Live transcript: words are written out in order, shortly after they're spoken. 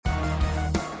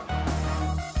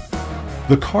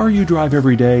The car you drive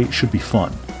every day should be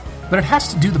fun. But it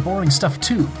has to do the boring stuff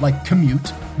too, like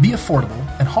commute, be affordable,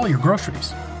 and haul your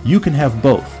groceries. You can have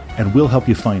both, and we'll help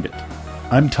you find it.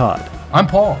 I'm Todd. I'm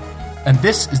Paul, and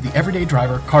this is the Everyday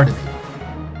Driver Car Debate.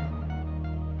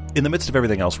 In the midst of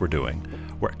everything else we're doing,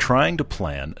 we're trying to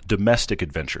plan domestic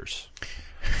adventures.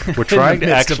 We're trying in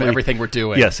the midst of everything we're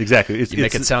doing. Yes, exactly. You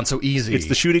make it sound so easy. It's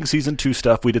the shooting season 2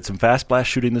 stuff. We did some Fast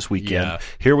Blast shooting this weekend. Yeah.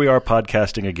 Here we are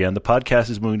podcasting again. The podcast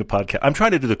is moving to podcast. I'm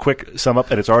trying to do the quick sum up,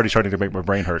 and it's already starting to make my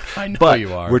brain hurt. I know but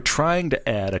you are. We're trying to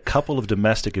add a couple of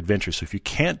domestic adventures. So if you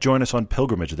can't join us on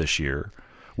Pilgrimage this year,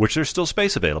 which there's still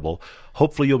space available,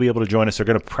 hopefully you'll be able to join us. They're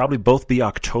going to probably both be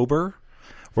October.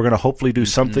 We're going to hopefully do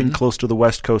something close to the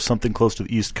West Coast, something close to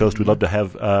the East Coast. We'd love to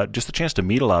have just a chance to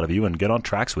meet a lot of you and get on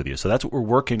tracks with you. So that's what we're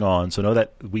working on. So know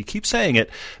that we keep saying it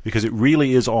because it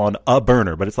really is on a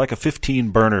burner, but it's like a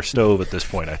 15-burner stove at this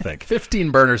point, I think.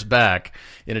 15 burners back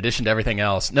in addition to everything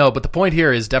else. No, but the point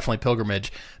here is definitely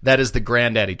Pilgrimage. That is the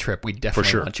granddaddy trip. We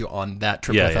definitely want you on that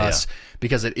trip with us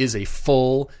because it is a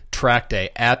full track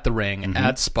day at the ring,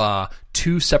 at Spa,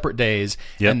 2 separate days.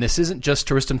 Yep. And this isn't just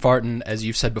tourist and farting, as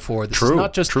you've said before. This is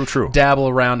not just true. dabble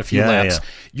around a few laps. Yeah.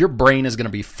 Your brain is going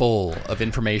to be full of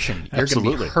information. You're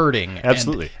going to be hurting.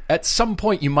 Absolutely. And at some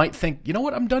point, you might think, you know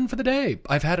what, I'm done for the day.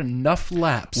 I've had enough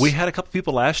laps. We had a couple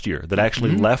people last year that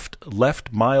actually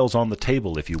left miles on the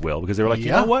table, if you will, because they were like,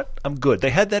 you know what, I'm good. They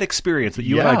had that experience that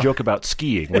you and I joke about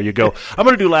skiing, where you go, I'm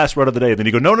going to do last run of the day, and then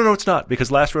you go, no, it's not,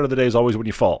 because last run of the day is always when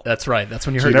you fall. That's right. That's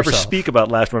when you so hurt you never yourself. Speak about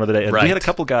last run of the day. And right. we had a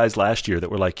couple guys last year that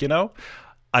were like,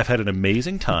 I've had an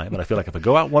amazing time, and I feel like if I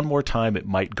go out one more time, it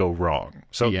might go wrong.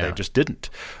 So they just didn't.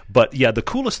 But yeah, the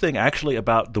coolest thing actually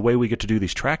about the way we get to do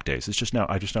these track days, I just now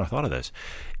thought of this,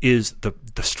 is the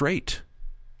straight.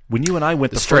 When you and I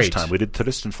went the first time, we did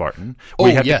Tourist and Farting,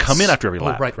 where you have to come in after every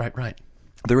lap. Right.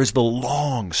 There is the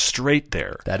long straight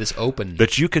there. That is open.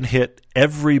 That you can hit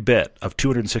every bit of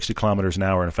 260 kilometers an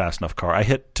hour in a fast enough car. I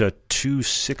hit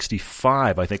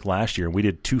 265, I think, last year, and we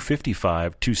did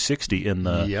 255, 260 in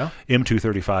the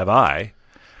M235i.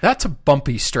 That's a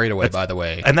bumpy straightaway, by the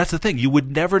way. And that's the thing. You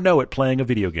would never know it playing a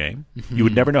video game. You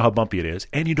would never know how bumpy it is.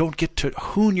 And you don't get to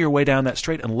hoon your way down that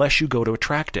straight unless you go to a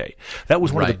track day. That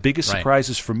was one of the biggest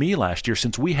surprises for me last year,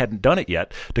 since we hadn't done it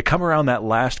yet, to come around that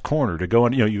last corner, to go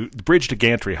on, you bridge to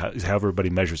gantry, is how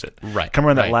everybody measures it. Right. Come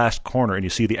around that last corner and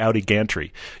you see the Audi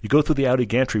gantry. You go through the Audi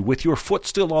gantry with your foot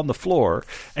still on the floor,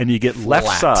 and you get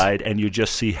left side, and you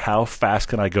just see how fast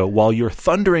can I go while you're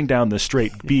thundering down the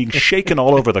straight, being shaken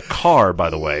all over the car, by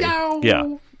the way.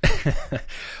 Yeah.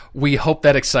 We hope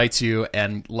that excites you,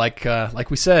 and like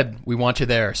we said, we want you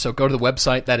there. So go to the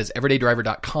website. That is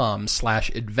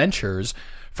everydaydriver.com/adventures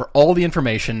for all the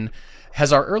information.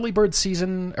 Has our early bird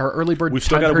season, our early bird We've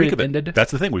still time got a week period of it. ended?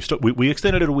 That's the thing. We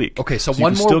extended it a week. Okay, so you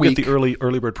one can more still week. get the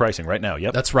early bird pricing right now.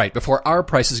 Yep. That's right. Before our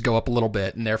prices go up a little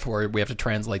bit, and therefore we have to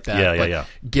translate that. Yeah.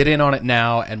 Get in on it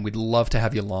now, and we'd love to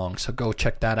have you along. So go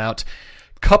check that out.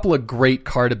 Couple of great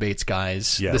car debates,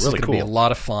 guys. Yeah, this really is going to be a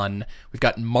lot of fun. We've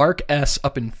got Mark S.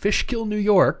 up in Fishkill, New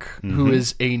York, who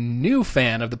is a new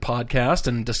fan of the podcast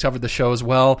and discovered the show as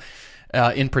well,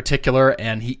 in particular.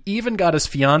 And he even got his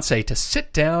fiance to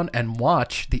sit down and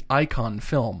watch the Icon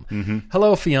film.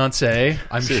 Hello, fiance.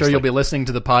 I'm sure you'll be listening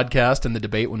to the podcast and the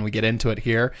debate when we get into it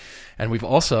here. And we've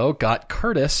also got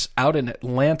Curtis out in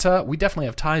Atlanta. We definitely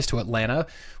have ties to Atlanta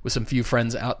with some few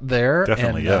friends out there.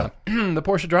 Definitely, and, the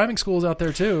Porsche driving school is out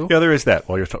there too. Yeah, there is that.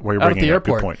 While you're out bringing at the it up,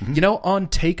 airport. good point. On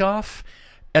takeoff,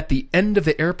 at the end of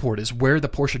the airport is where the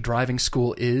Porsche driving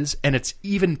school is, and it's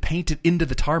even painted into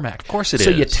the tarmac. Of course it is.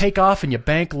 So you take off and you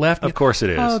bank left. Of course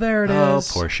it is. Oh, there it is. Oh,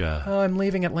 Porsche. Oh, I'm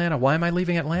leaving Atlanta. Why am I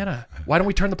leaving Atlanta? Why don't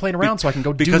we turn the plane around so I can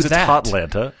go do that? Because it's hot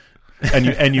Atlanta.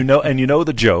 And you know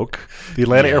the joke. The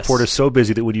Atlanta airport is so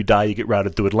busy that when you die, you get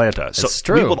routed through Atlanta. So it's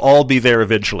true. We will all be there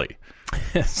eventually.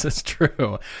 Yes, that's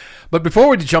true. But before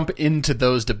we jump into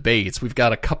those debates, we've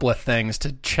got a couple of things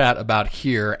to chat about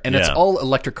here, and it's all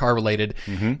electric car related.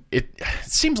 It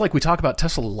seems like we talk about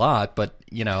Tesla a lot, but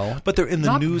but they're in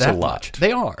the news a lot. Much.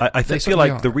 They are. I feel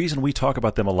like the reason we talk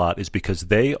about them a lot is because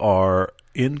they are,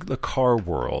 in the car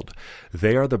world,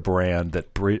 they are the brand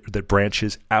that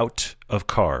branches out of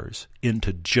cars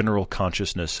into general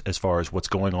consciousness as far as what's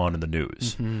going on in the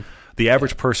news. The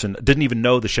average person didn't even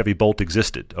know the Chevy Bolt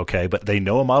existed, okay, but they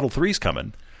know a Model 3's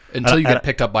coming. Until you get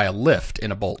picked up by a lift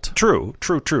in a Bolt. True.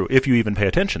 If you even pay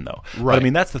attention, though. Right. But I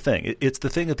mean, that's the thing. It's the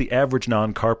thing that the average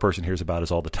non-car person hears about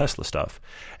is all the Tesla stuff.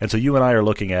 And so you and I are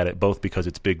looking at it both because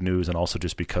it's big news and also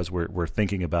just because we're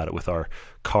thinking about it with our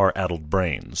car-addled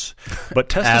brains. But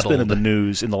Tesla's been in the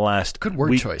news in the last Good word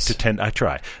week choice. to 10. I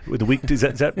try. The week does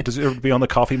it ever be on the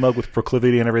coffee mug with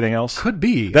proclivity and everything else? Could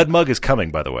be. That mug is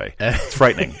coming, by the way. It's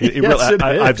frightening. Yes,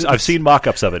 it is. I've seen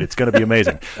mock-ups of it. It's going to be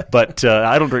amazing. But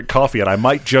I don't drink coffee, and I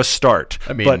might just start.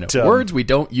 I mean, words we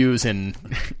don't use in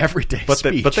everyday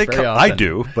speech very often. I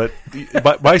do,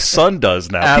 but my son does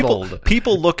now. Addled.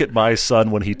 People look at my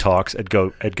son when he talks and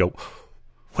go,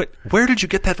 where did you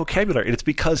get that vocabulary? And it's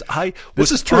because I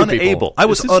was unable. I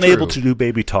was unable to do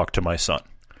baby talk to my son.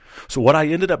 So what I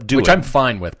ended up doing, which I'm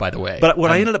fine with, by the way. But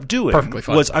what I ended up doing was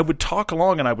fine. I would talk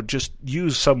along and I would just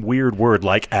use some weird word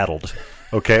like addled.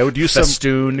 Okay, I would use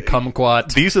festoon,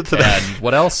 kumquat. These are and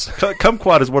what else?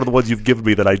 Kumquat is one of the ones you've given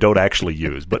me that I don't actually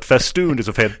use, but festoon is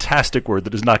a fantastic word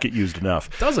that does not get used enough.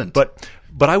 Doesn't. But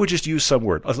I would just use some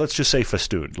word. Let's just say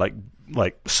festoon,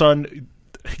 like son.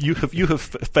 You have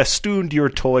festooned your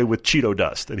toy with Cheeto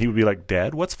dust, and he would be like,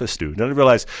 "Dad, what's festoon?" And I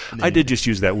realized I did just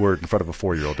use that word in front of a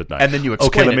 4-year-old, didn't I? And then you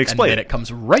explain let me explain and then it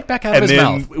comes right back out of his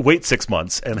mouth. And then wait 6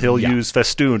 months, and he'll use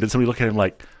festooned, and somebody look at him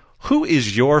like, "Who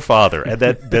is your father?" And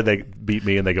then they beat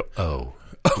me, and they go, "Oh,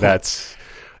 that's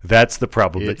the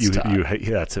problem that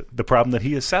that's the problem that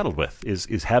he is saddled with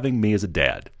is having me as a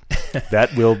dad.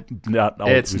 That will not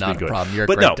always it's not be good. a problem. You're a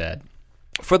but great no, dad."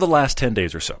 For the last 10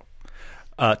 days or so,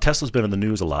 Tesla's been in the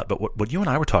news a lot, but what you and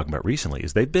I were talking about recently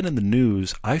is they've been in the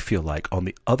news, I feel like, on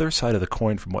the other side of the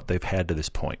coin from what they've had to this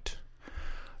point.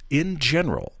 In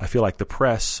general, I feel like the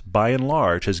press, by and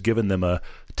large, has given them a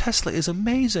Tesla is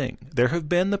amazing. There have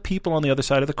been the people on the other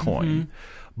side of the coin,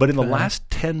 but in the last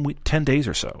 10 days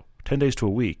or so, 10 days to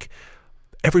a week,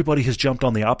 everybody has jumped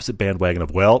on the opposite bandwagon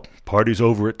of, well, party's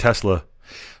over at Tesla.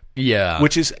 Yeah,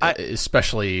 which is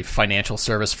especially financial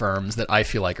service firms that I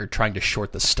feel like are trying to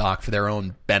short the stock for their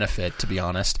own benefit, to be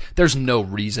honest. There's no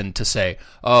reason to say,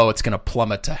 oh, it's going to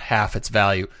plummet to half its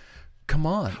value. Come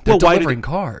on. They're delivering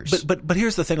cars. But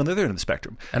here's the thing on the other end of the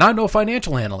spectrum. And I'm no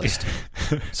financial analyst.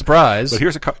 Surprise. But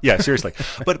here's seriously.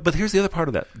 but here's the other part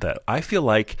of that I feel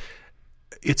like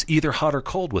it's either hot or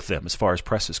cold with them as far as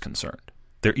press is concerned.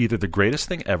 They're either the greatest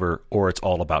thing ever or it's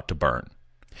all about to burn.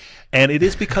 And it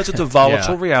is because it's a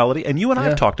volatile reality. And you and I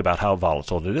have talked about how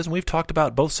volatile it is, and we've talked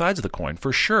about both sides of the coin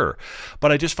for sure.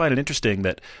 But I just find it interesting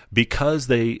that because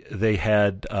they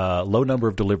had a low number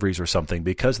of deliveries or something,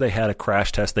 because they had a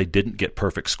crash test they didn't get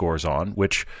perfect scores on,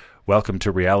 which, welcome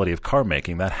to reality of car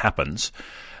making, that happens.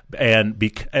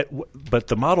 But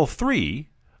the Model 3,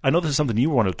 I know this is something you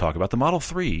wanted to talk about, the Model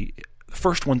 3... The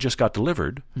first one just got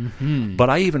delivered, but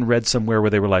I even read somewhere where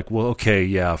they were like, well, okay,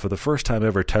 yeah, for the first time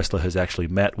ever, Tesla has actually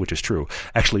met, which is true,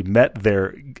 actually met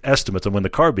their estimates on when the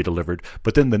car would be delivered.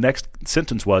 But then the next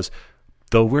sentence was,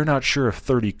 though we're not sure if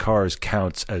 30 cars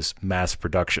counts as mass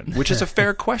production, which is a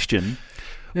fair question.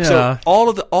 Yeah. So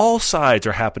all sides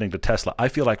are happening to Tesla, I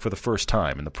feel like, for the first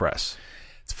time in the press.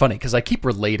 It's funny because I keep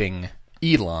relating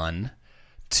Elon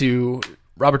to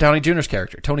Robert Downey Jr.'s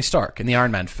character, Tony Stark, in the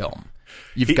Iron Man film.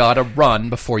 You've got to run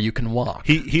before you can walk.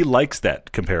 He likes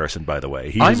that comparison, by the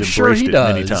way. I'm sure he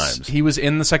does. Many times. He was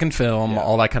in the second film,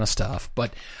 all that kind of stuff.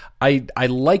 But I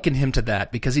liken him to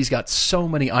that because he's got so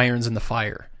many irons in the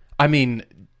fire. I mean,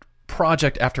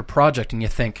 project after project, and you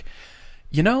think,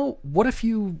 what if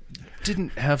you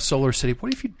didn't have Solar City?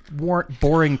 What if you weren't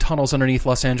boring tunnels underneath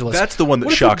Los Angeles? That's the one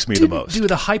that shocks me the most. Do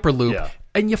the Hyperloop,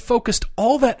 and you focused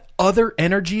all that other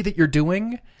energy that you're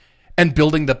doing and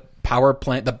building the power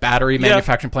plant, the battery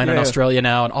manufacturing plant in Australia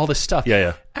now, and all this stuff.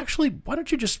 Actually, why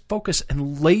don't you just focus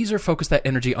and laser focus that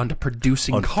energy onto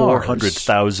producing on cars?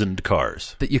 400,000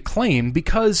 cars. That you claim,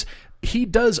 because he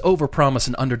does overpromise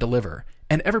and underdeliver,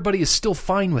 and everybody is still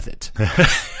fine with it.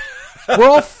 We're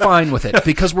all fine with it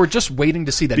because we're just waiting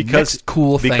to see that next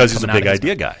cool thing because he's a coming big out of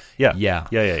his idea mouth. guy.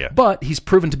 Yeah. But he's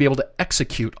proven to be able to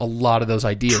execute a lot of those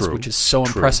ideas, which is so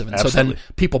impressive. And so then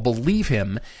people believe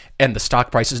him, and the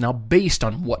stock price is now based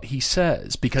on what he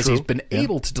says because he's been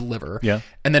able to deliver. Yeah.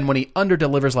 And then when he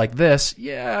underdelivers like this,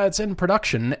 it's in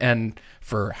production. And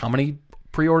for how many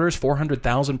pre-orders?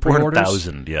 400,000 pre-orders?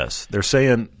 400,000, yes. They're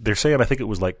saying I think it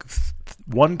was like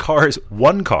one car is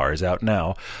out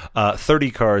now.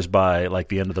 30 cars by like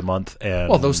the end of the month. And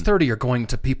Well, those 30 are going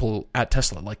to people at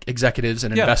Tesla, like executives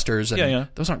and investors, and Yeah.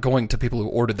 those aren't going to people who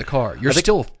ordered the car. You're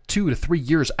still 2 to 3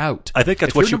 years out. I think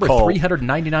that's if what you're you number call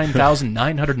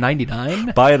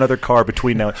 399,999. buy another car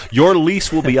between now. Your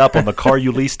lease will be up on the car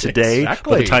you leased today by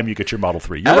Exactly. the time you get your Model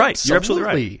 3. You're right. You're absolutely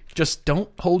right. Just don't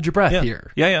hold your breath Yeah.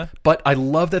 here. Yeah. But I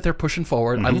love that they're pushing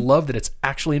forward. I love that it's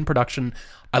actually in production.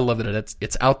 I love that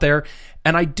it's out there.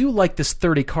 And I do like this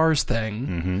 30 cars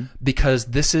thing because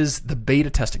this is the beta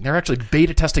testing. They're actually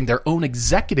beta testing their own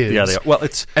executives. Yeah, they are. Well,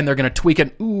 it's and they're going to tweak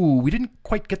it. Ooh, we didn't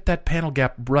quite get that panel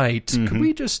gap right. Could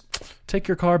we just take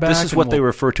your car back? this is and what they we'll-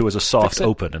 refer to as a soft it.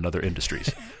 open in other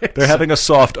industries. They're having a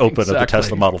soft open of the Exactly.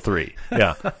 Tesla Model 3.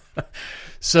 Yeah.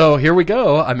 So here we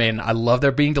go. I mean, I love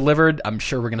they're being delivered. I'm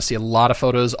sure we're going to see a lot of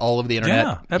photos all over the internet.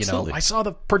 Yeah, absolutely. I saw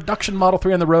the production Model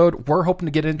 3 on the road. We're hoping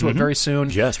to get into it very soon.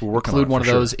 Yes, we're working Include on it one for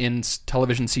of those in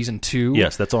television season 2.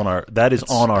 Yes, that's on our that's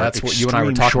what you and I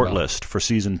were extreme talking short about. list for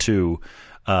season 2.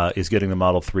 Is getting the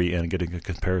Model 3 and getting the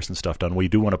comparison stuff done. We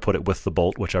do want to put it with the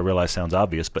Bolt, which I realize sounds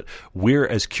obvious, but we're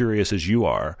as curious as you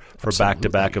are for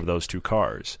back-to-back of those two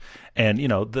cars. And,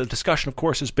 the discussion, of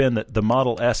course, has been that the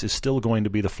Model S is still going to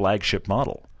be the flagship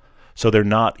model. So they're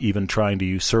not even trying to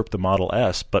usurp the Model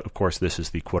S, but of course this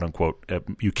is the quote-unquote,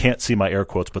 you can't see my air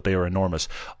quotes, but they are enormous,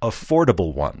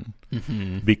 affordable one.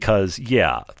 Because,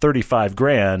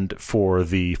 $35,000 for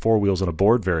the 4 wheels and a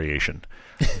board variation.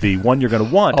 The one you're going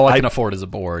to want... All I can afford is a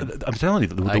board. I'm telling you,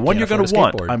 the I one can't you're going afford to a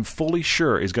want, skateboard. I'm fully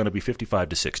sure is going to be 55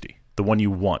 to 60. The one you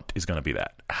want is going to be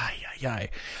that.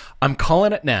 I'm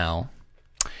calling it now.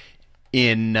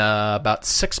 In about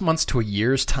 6 months to a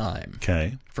year's time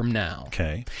Okay. from now.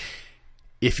 Okay.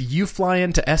 If you fly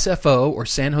into SFO or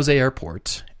San Jose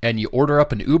Airport and you order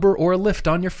up an Uber or a Lyft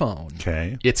on your phone,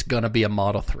 Okay. it's going to be a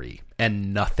Model 3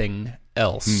 and nothing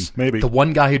else. maybe. The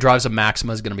one guy who drives a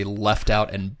Maxima is going to be left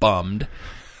out and bummed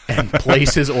and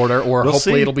place his order, or We'll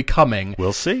hopefully see. it'll be coming.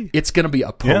 We'll see. It's going to be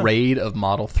a parade of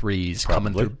Model 3s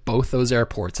coming Probably. through both those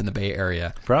airports in the Bay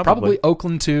Area. Probably.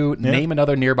 Oakland, too. Name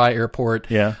another nearby airport.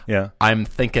 Yeah. I'm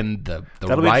thinking the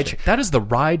That'll be ride interesting. that is the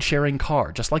ride sharing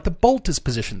car, just like the Bolt is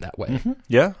positioned that way.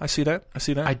 Yeah, I see that.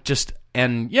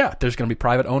 there's going to be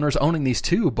private owners owning these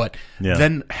too, but Yeah.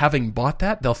 then having bought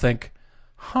that, they'll think,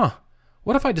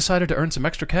 what if I decided to earn some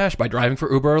extra cash by driving for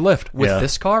Uber or Lyft with Yeah.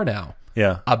 this car now?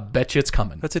 Yeah. I bet you it's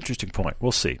coming. That's an interesting point.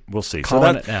 We'll see.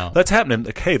 Calling it now. That's happening.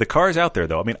 Hey, the car's out there,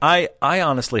 though. I mean, I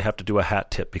honestly have to do a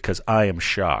hat tip because I am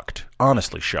shocked,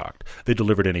 honestly shocked, they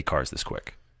delivered any cars this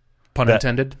quick. Pun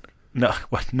intended. No,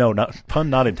 not pun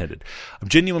not intended. I'm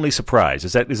genuinely surprised.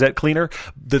 Is that cleaner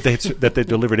that they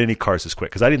delivered any cars this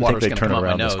quick? Because I didn't Water's think they'd gonna turn come out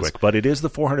around my this nose. quick. But it is the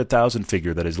 400,000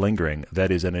 figure that is lingering.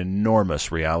 That is an enormous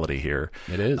reality here.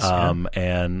 It is,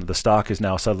 And the stock is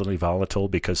now suddenly volatile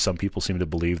because some people seem to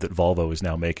believe that Volvo is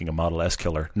now making a Model S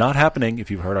killer. Not happening. If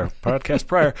you've heard our podcast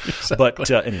prior, but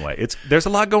anyway, there's a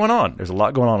lot going on. There's a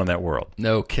lot going on in that world.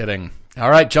 No kidding. All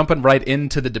right, jumping right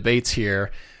into the debates here.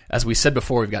 As we said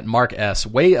before, we've got Mark S.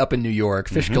 way up in New York,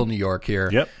 Fishkill, New York here.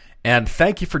 Yep. And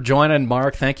thank you for joining,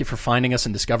 Mark. Thank you for finding us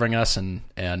and discovering us. And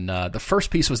the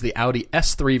first piece was the Audi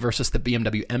S3 versus the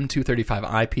BMW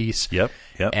M235i piece. Yep.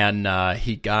 And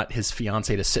he got his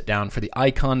fiancée to sit down for the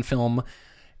Icon film.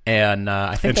 And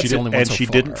I think that's the only one so she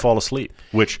far. didn't fall asleep,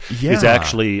 which Yeah. is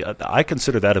actually I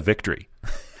consider that a victory.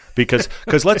 Because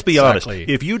let's be Exactly. honest,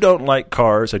 if you don't like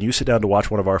cars and you sit down to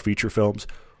watch one of our feature films,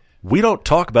 we don't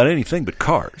talk about anything but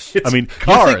cars. It's I mean,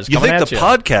 cars you coming think at the you.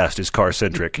 podcast is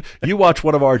car-centric. You watch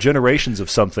one of our generations of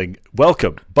something,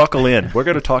 welcome, buckle in. We're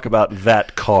going to talk about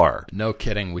that car. No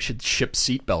kidding. We should ship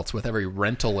seatbelts with every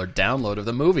rental or download of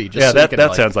the movie. Just Yeah, so you that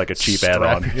can, sounds like a cheap strap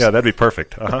add-on. yourself. Yeah, that'd be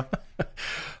perfect. Uh-huh.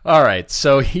 All right,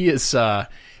 so he is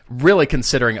really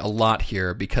considering a lot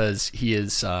here because he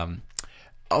is,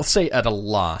 I'll say, at a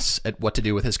loss at what to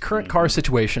do with his current car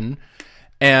situation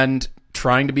and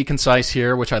trying to be concise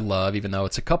here, which I love, even though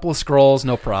it's a couple of scrolls.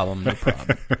 No problem.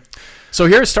 So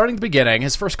here, starting at the beginning,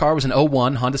 his first car was an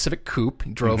 01 Honda Civic Coupe.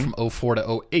 He drove from 04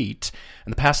 to 08. In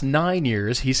the past 9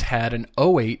 years, he's had an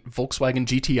 08 Volkswagen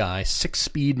GTI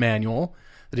 6-speed manual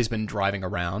that he's been driving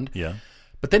around. Yeah.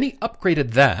 But then he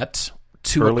upgraded that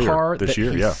to Earlier a car this that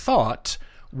year, he yeah. thought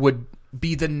would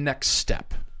be the next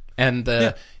step and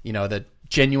the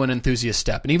genuine enthusiast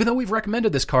step. And even though we've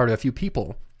recommended this car to a few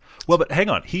people, Well, but hang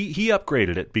on. He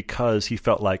upgraded it because he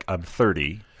felt like I'm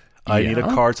 30. I need a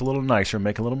Yeah. car that's a little nicer,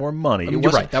 make a little more money. mean,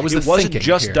 you're right. That was it the wasn't thinking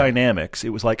just here. dynamics. It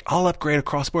was like, I'll upgrade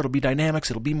across the board. It'll be dynamics.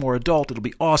 It'll be more adult. It'll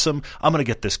be awesome. I'm going to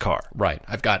get this car. right,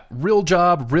 I've got real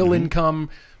job, real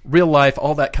income, real life,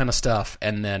 all that kind of stuff.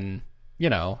 And then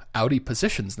Audi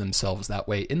positions themselves that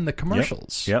way in the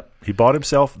commercials. Yep. He bought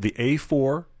himself the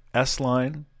A4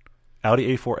 S-Line,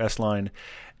 Audi A4 S-Line,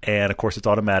 and of course it's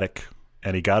automatic.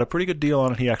 And he got a pretty good deal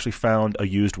on it. He actually found a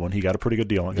used one. He got a pretty good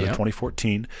deal on it. Got a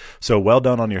 2014. So well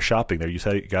done on your shopping there. You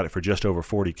said you got it for just over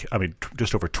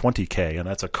just over $20K, and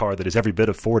that's a car that is every bit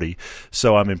of 40.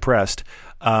 So I'm impressed.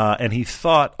 And he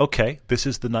thought, okay, this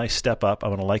is the nice step up.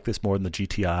 I'm going to like this more than the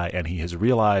GTI. And he has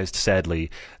realized, sadly,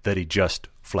 that he just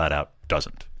flat out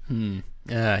doesn't.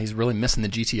 Yeah, he's really missing the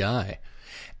GTI.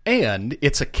 And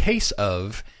it's a case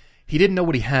of he didn't know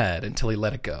what he had until he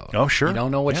let it go. Oh, sure. You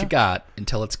don't know what you got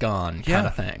until it's gone, kind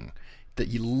of thing. That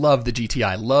you love the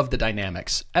GTI, love the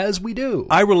dynamics, as we do.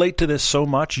 I relate to this so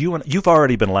much. You've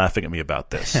already been laughing at me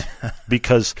about this.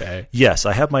 Because, yes,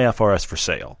 I have my FRS for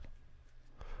sale.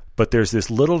 But there's this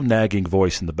little nagging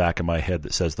voice in the back of my head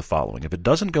that says the following. If it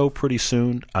doesn't go pretty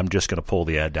soon, I'm just going to pull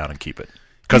the ad down and keep it.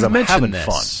 Because I'm having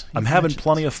fun. I'm having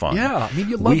plenty of fun. Yeah, I mean,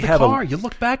 you love the car. You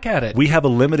look back at it. We have a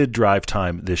limited drive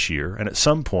time this year, and at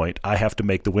some point, I have to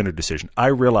make the winter decision. I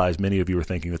realize many of you are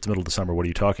thinking, it's the middle of the summer, what are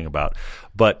you talking about?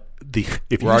 But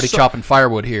if we're already chopping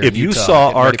firewood here. If you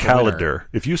saw our calendar,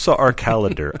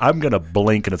 I'm going to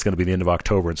blink, and it's going to be the end of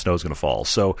October, and snow's going to fall.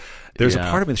 So there's a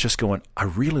part of me that's just going, I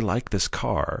really like this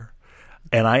car,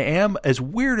 and I am, as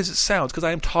weird as it sounds, because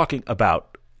I am talking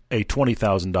about a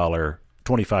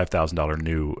 $25,000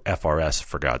 new FRS,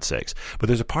 for God's sakes. But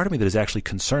there's a part of me that is actually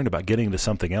concerned about getting into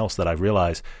something else that I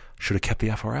realize should have kept the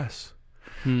FRS.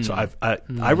 So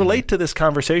I relate to this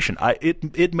conversation.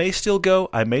 It may still go.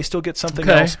 I may still get something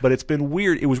else, but it's been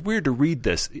weird. It was weird to read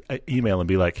this email and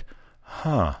be like,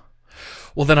 huh.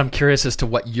 Well, then I'm curious as to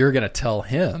what you're going to tell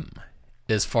him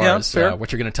as far as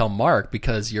what you're going to tell Mark,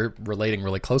 because you're relating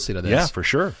really closely to this. Yeah, for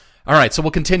sure. All right, so we'll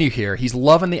continue here. He's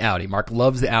loving the Audi. Mark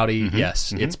loves the Audi.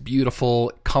 Yes, it's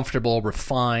beautiful, comfortable,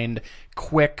 refined,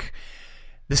 quick.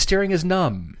 The steering is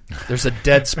numb. There's a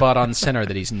dead spot on center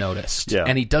that he's noticed.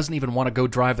 And he doesn't even want to go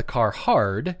drive the car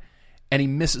hard, and he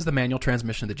misses the manual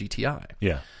transmission of the GTI.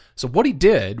 Yeah. So what he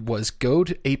did was go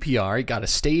to APR. He got a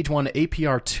Stage 1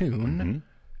 APR tune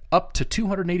up to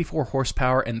 284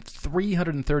 horsepower and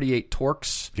 338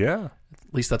 torques. Yeah.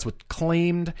 At least that's what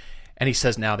claimed. And he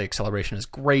says now the acceleration is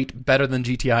great, better than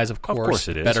GTIs, of course. Of course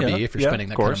it is. Better be if you're spending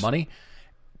that kind of money.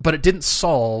 But it didn't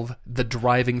solve the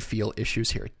driving feel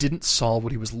issues here. It didn't solve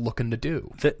what he was looking to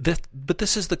do. But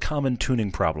this is the common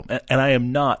tuning problem. And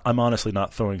I'm honestly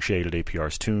not throwing shade at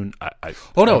APR's tune.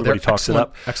 They're talks it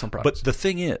up. Excellent products. But the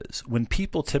thing is, when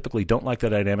people typically don't like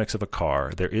the dynamics of a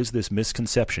car, there is this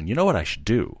misconception. You know what I should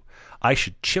do? I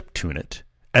should chip tune it.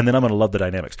 And then I'm going to love the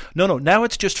dynamics. No, now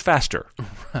it's just faster.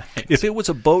 Right. If it was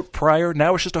a boat prior,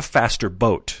 now it's just a faster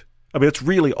boat. I mean, it's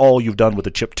really all you've done with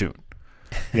a chip tune.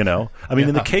 You know? I mean,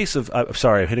 in the case of...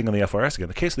 I'm hitting on the FRS again. In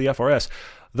the case of the FRS,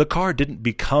 the car didn't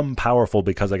become powerful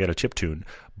because I got a chip tune,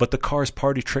 but the car's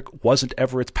party trick wasn't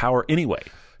ever its power anyway.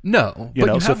 No, you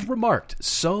have remarked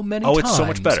so many times. Oh, it's so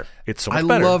much better. It's so much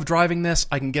better. I love driving this.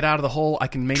 I can get out of the hole. I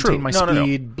can maintain my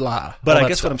speed, blah. But I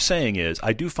guess what I'm saying is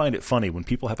I do find it funny when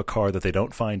people have a car that they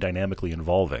don't find dynamically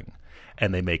involving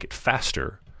and they make it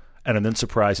faster and are then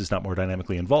surprised it's not more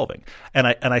dynamically involving. And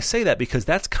I say that because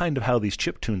that's kind of how these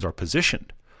chip tunes are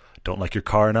positioned. Don't like your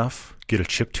car enough? Get a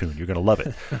chip tune. You're going to love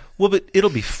it. Well, but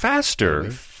it'll be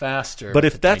faster. But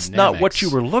if that's not what you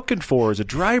were looking for as a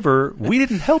driver, we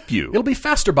didn't help you. It'll be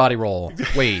faster body roll.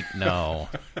 Wait, no.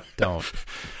 Don't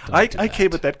I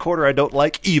came at that corner I don't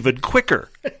like even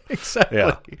quicker. Exactly.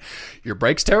 Yeah. Your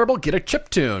brake's terrible? Get a chip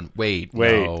tune. Wait.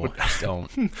 No, don't.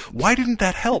 Why didn't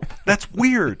that help? That's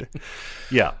weird.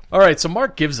 Yeah. All right, so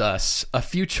Mark gives us a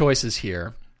few choices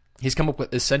here. He's come up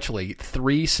with essentially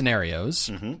 3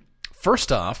 scenarios.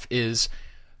 First off is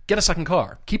get a second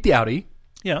car. Keep the Audi.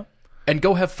 Yeah. And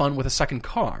go have fun with a second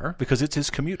car. Because it's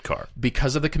his commute car.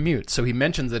 Because of the commute. So he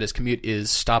mentions that his commute is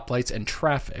stoplights and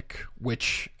traffic,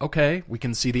 which, okay, we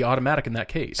can see the automatic in that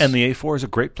case. And the A4 is a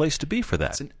great place to be for that.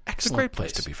 It's an excellent great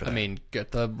place to be for that. I mean, get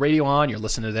the radio on. You're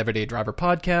listening to the Everyday Driver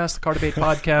podcast, the Car Debate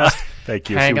podcast. Thank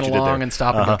you. Hanging along and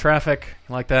stopping the traffic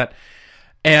like that.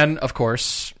 And, of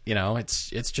course,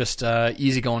 it's just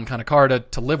easygoing kind of car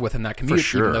to live with in that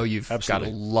commute, even though you've got a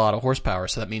lot of horsepower.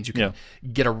 So that means you can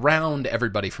get around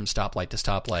everybody from stoplight to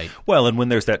stoplight. Well, and when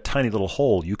there's that tiny little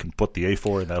hole, you can put the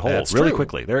A4 in that hole really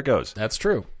quickly. There it goes. That's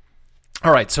true.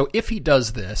 All right, so if he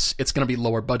does this, it's going to be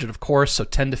lower budget, of course, so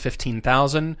 $10,000 to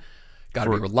 $15,000. Got to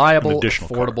be reliable,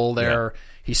 affordable there. Yeah.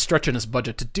 He's stretching his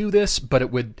budget to do this, but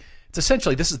it's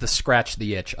essentially, this is the scratch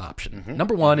the itch option.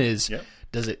 Number one is...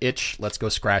 Does it itch? Let's go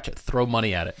scratch it. Throw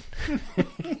money at it.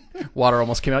 Water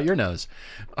almost came out your nose.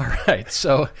 All right.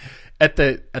 So At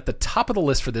the top of the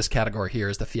list for this category here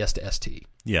is the Fiesta ST.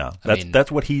 Yeah, mean,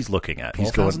 that's what he's looking at.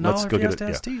 He's going, let's go get it.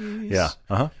 Fiesta Yeah. STs. Yeah.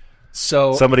 Uh-huh.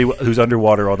 So Somebody who's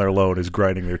underwater on their loan is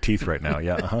grinding their teeth right now.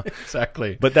 Yeah. Uh-huh.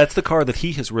 exactly. But that's the car that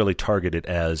he has really targeted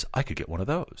as, I could get one of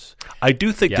those. I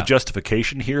do think the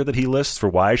justification here that he lists for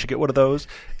why I should get one of those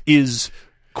is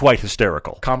quite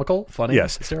hysterical. Comical, funny,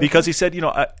 yes, hysterical? because he said,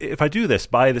 if I do this,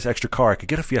 buy this extra car, I could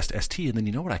get a Fiesta ST, and then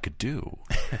you know what I could do?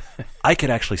 I could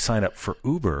actually sign up for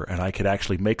Uber, and I could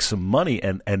actually make some money,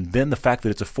 and then the fact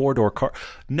that it's a 4-door car,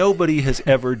 nobody has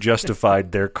ever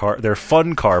justified their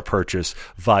fun car purchase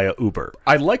via Uber.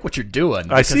 I like what you're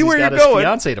doing. I see because where he's you're got his going.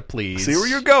 Fiance to please. See where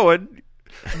you're going?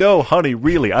 No, honey,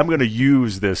 really, I'm going to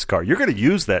use this car. You're going to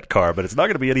use that car, but it's not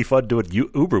going to be any fun doing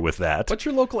Uber with that. What's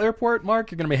your local airport, Mark?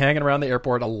 You're going to be hanging around the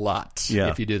airport a lot Yeah.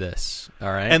 if you do this.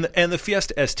 All right. And the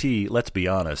Fiesta ST, let's be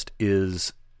honest,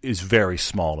 is very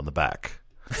small in the back.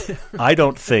 I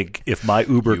don't think if my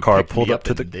Uber car picked pulled me up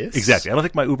to up the in this? exactly, I don't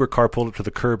think my Uber car pulled up to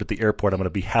the curb at the airport, I'm going to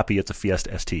be happy it's a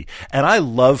Fiesta ST. And I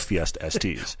love Fiesta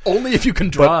STs. Only if you can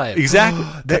drive. Exactly.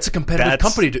 That's a competitive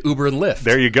company to Uber and Lyft.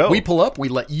 There you go. We pull up, we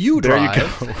let you There drive.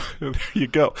 you go. There you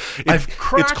go. I've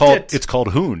cracked it. It's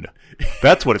called Hoon.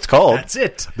 That's what it's called. That's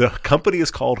it. The company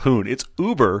is called Hoon. It's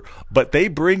Uber, but they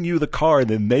bring you the car and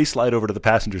then they slide over to the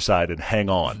passenger side and hang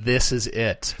on. This is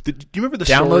it. Do you remember the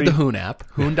Download story? the Hoon app,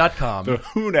 hoon.com. The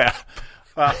Hoon app.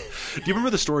 Do you remember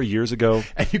the story years ago?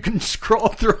 And you can scroll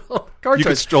through all the car You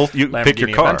choices. pick your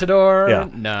Lamborghini car. Aventador. Yeah.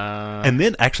 No. And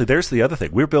then, actually, there's the other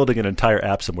thing. We're building an entire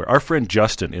app somewhere. Our friend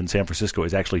Justin in San Francisco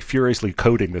is actually furiously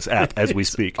coding this app as we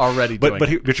speak. already doing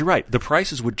but you're right. The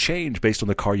prices would change based on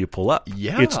the car you pull up.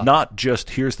 Yeah. It's not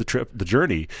just here's the trip, the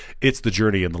journey. It's the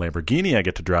journey in the Lamborghini I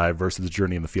get to drive versus the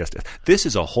journey in the Fiesta. This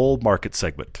is a whole market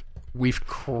segment. We've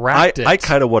cracked it. I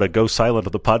kind of want to go silent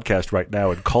on the podcast right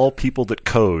now and call people that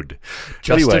code.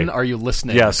 Justin, Anyway, are you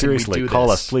listening? yeah, Can we seriously, do call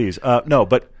this? us, please. No,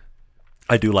 but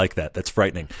I do like that. That's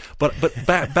frightening. But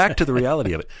back to the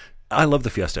reality of it. I love the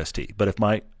Fiesta ST, but if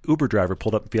my Uber driver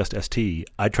pulled up Fiesta ST,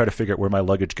 I'd try to figure out where my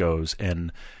luggage goes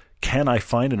and can I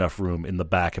find enough room in the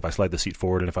back if I slide the seat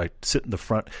forward, and if I sit in the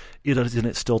front, isn't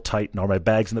it still tight and are my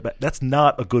bags in the back? That's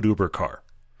not a good Uber car.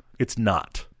 It's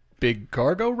not. Big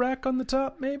cargo rack on the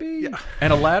top, maybe? Yeah.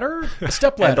 And a ladder? A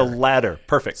step And ladder. a ladder.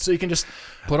 Perfect. So you can just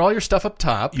put all your stuff up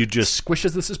top. You just-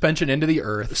 squishes the suspension into the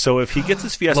earth. So if he gets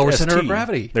his Fiesta Lower ST, center of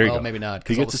gravity. There you Well, go. maybe not,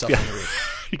 He 'cause all gets the his stuff's on the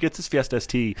roof. he gets his Fiesta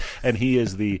ST, and he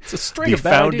is the a string of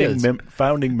bad founding ideas.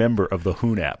 founding member of the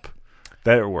Hoon app.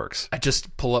 There it works. I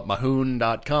just pull up my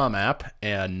hoon.com app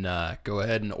and go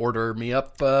ahead and order me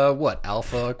up,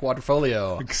 Alpha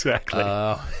Quadrifoglio. Exactly.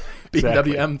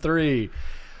 BMW M3.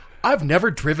 I've never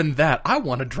driven that. I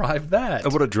want to drive that. I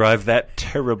want to drive that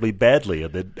terribly badly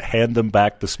and then hand them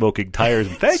back the smoking tires.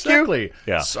 And thank Exactly. you.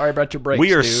 Yeah. Sorry about your brakes,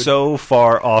 We are dude. so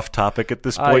far off topic at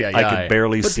this point. Ay, I ay, can ay.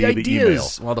 barely But see the email.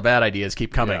 ideas, well, the bad ideas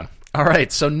keep coming. Yeah. All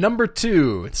right, so number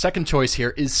 2, second choice here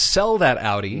is sell that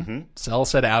Audi, Mm-hmm. sell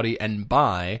said Audi, and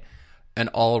buy an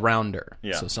all-rounder.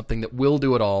 Yeah. So something that will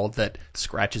do it all, that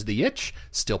scratches the itch,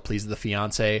 still pleases the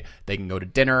fiance. They can go to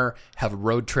dinner, have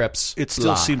road trips. It still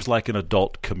blah. seems like an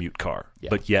adult commute car,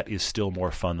 but yet is still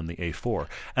more fun than the A4.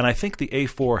 And I think the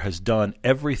A4 has done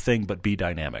everything but be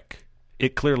dynamic.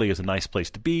 It clearly is a nice place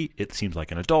to be. It seems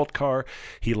like an adult car.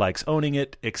 He likes owning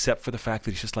it, except for the fact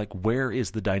that he's just like, where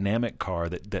is the dynamic car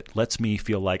that lets me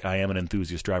feel like I am an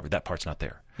enthusiast driver? That part's not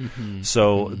there.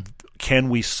 So can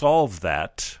we solve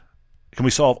that? Can we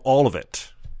solve all of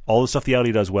it? All the stuff the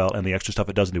Audi does well and the extra stuff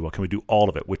it doesn't do well. Can we do all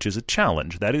of it? Which is a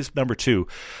challenge. That is number 2.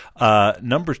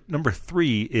 Number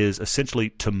 3 is essentially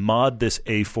to mod this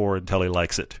A4 until he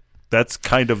likes it. That's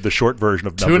kind of the short version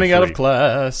of number 3. Tuning out of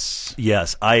class.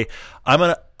 Yes, I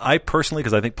personally,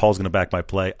 because I think Paul's going to back my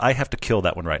play, I have to kill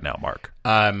that one right now, Mark.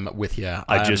 I'm with you.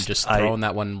 I'm just throwing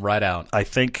that one right out. I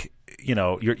think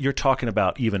you're talking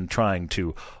about even trying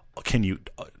to.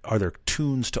 Are there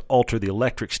tunes to alter the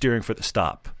electric steering for the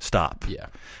stop? Yeah.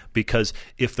 Because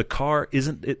if the car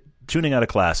isn't tuning out of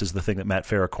class is the thing that Matt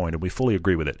Farah coined, and we fully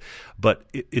agree with it. But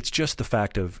it's just the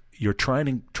fact of you're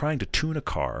trying to tune a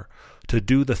car to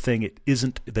do the thing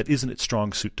that isn't its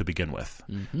strong suit to begin with.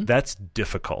 Mm-hmm. That's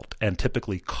difficult and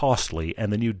typically costly,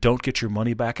 and then you don't get your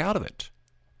money back out of it.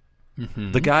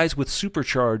 Mm-hmm. The guys with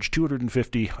supercharged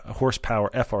 250 horsepower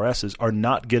FRSs are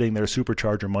not getting their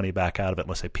supercharger money back out of it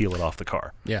unless they peel it off the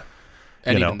car. Yeah.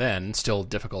 And You even know. then, still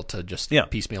difficult to just Yeah.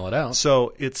 piecemeal it out.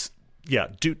 So it's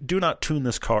do not tune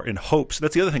this car in hopes.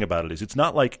 That's the other thing about it is it's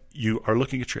not like you are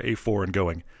looking at your A4 and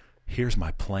going, here's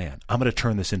my plan. I'm going to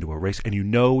turn this into a race, and you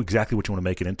know exactly what you want to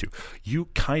make it into. You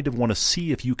kind of want to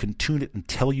see if you can tune it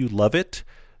until you love it.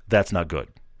 That's not good.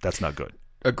 That's not good.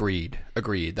 Agreed.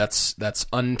 That's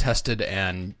untested,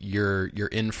 and you're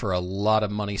in for a lot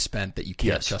of money spent that you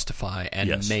can't justify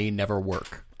and may never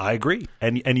work. I agree,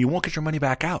 and you won't get your money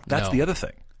back out. That's the other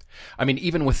thing. I mean,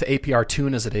 even with the APR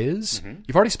tune as it is,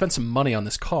 you've already spent some money on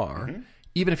this car.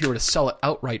 Even if you were to sell it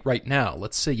outright right now,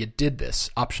 let's say you did this,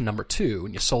 option number 2,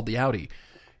 and you sold the Audi,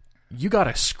 you got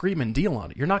a screaming deal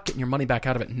on it. You're not getting your money back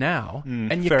out of it now,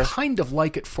 and you kind of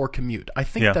like it for commute. I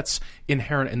think that's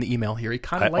inherent in the email here. He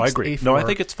kind of likes I agree. the A4. No, I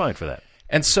think it's fine for that.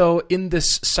 And so in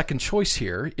this second choice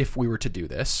here, if we were to do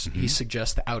this, he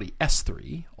suggests the Audi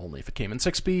S3, only if it came in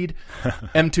 6-speed,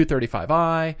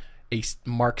 M235i, a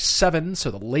Mark 7, so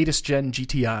the latest gen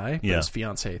GTI. Yeah. His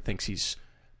fiance thinks he's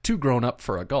too grown up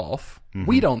for a Golf.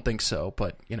 We don't think so,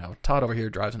 but Todd over here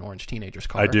drives an orange teenager's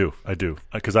car. I do,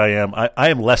 because I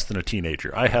am less than a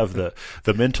teenager. I have the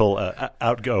mental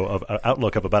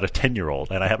outlook of about a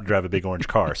 10-year-old, and I happen to drive a big orange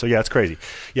car. So yeah, it's crazy.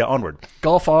 Yeah, onward.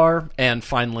 Golf R, and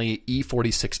finally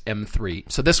E46 M3.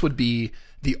 So this would be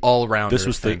the all-rounder. This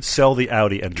was the sell the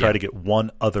Audi and try to get one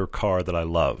other car that I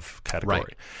love category.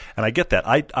 Right. And I get that.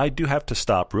 I do have to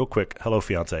stop real quick, hello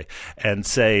fiance, and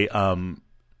say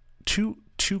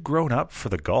too grown up for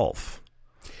the Golf.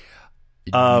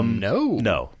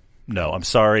 No, I'm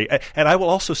sorry. And I will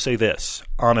also say this,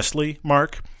 honestly,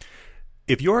 Mark,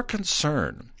 if your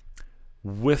concern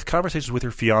with conversations with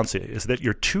your fiance is that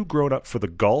you're too grown up for the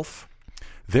Golf,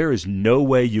 there is no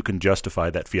way you can justify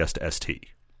that Fiesta ST.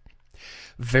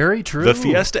 Very true. The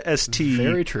Fiesta ST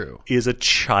Very true. is a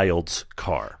child's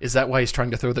car. Is that why he's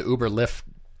trying to throw the Uber Lyft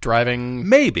driving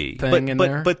Maybe, thing in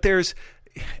there? But there's,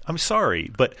 I'm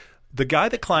sorry, but the guy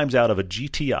that climbs out of a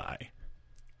GTI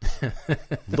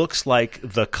looks like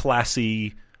the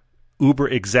classy Uber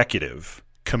executive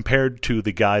compared to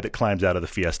the guy that climbs out of the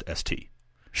Fiesta ST.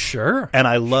 Sure. And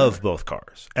I love both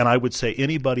cars. And I would say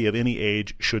anybody of any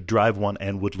age should drive one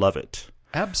and would love it.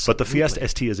 Absolutely. But the Fiesta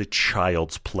ST is a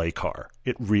child's play car.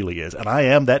 It really is. And I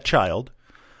am that child,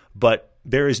 but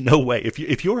there is no way. If the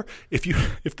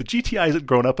GTI isn't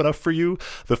grown up enough for you,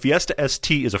 the Fiesta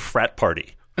ST is a frat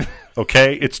party.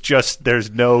 Okay? It's just, there's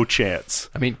no chance.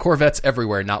 I mean, Corvettes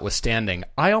everywhere notwithstanding,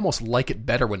 I almost like it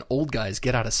better when old guys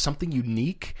get out of something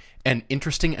unique and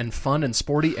interesting and fun and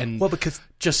sporty and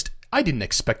I didn't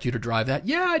expect you to drive that.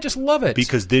 Yeah, I just love it.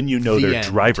 Because then you know they're end.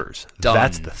 drivers. Done.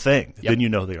 That's the thing. Yep. Then you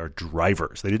know they are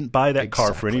drivers. They didn't buy that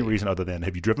car for any Exactly. reason other than,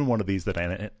 have you driven one of these?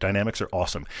 The dynamics are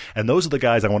awesome. And those are the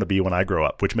guys I want to be when I grow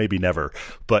up, which may be never.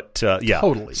 But yeah.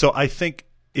 Totally. So I think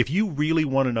if you really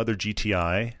want another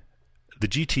GTI, the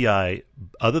GTI,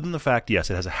 other than the fact, yes,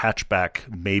 it has a hatchback,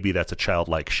 maybe that's a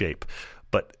childlike shape,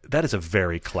 but that is a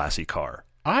very classy car.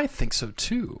 I think so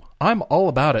too. I'm all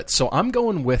about it. So I'm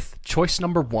going with choice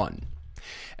number 1.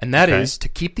 And that is to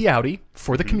keep the Audi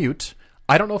for the commute.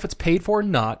 I don't know if it's paid for or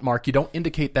not, Mark. You don't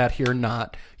indicate that here or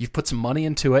not. You've put some money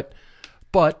into it.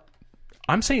 But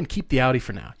I'm saying keep the Audi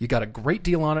for now. You got a great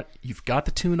deal on it. You've got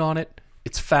the tune on it.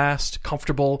 It's fast,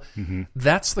 comfortable.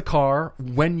 That's the car.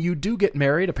 When you do get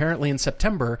married, apparently in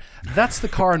September, that's the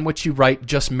car in which you write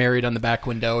 "just married" on the back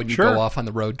window and you Sure. go off on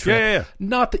the road trip. Yeah.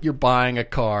 Not that you're buying a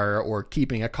car or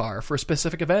keeping a car for a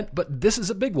specific event, but this is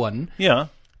a big one. Yeah.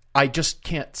 I just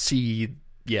can't see,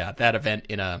 that event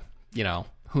in a,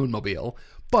 Hoonmobile.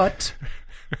 But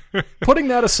putting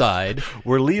that aside,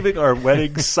 We're leaving our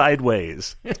wedding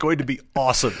sideways. It's going to be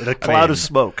awesome in a cloud of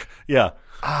smoke. Yeah.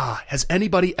 has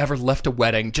anybody ever left a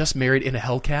wedding just married in a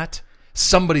Hellcat?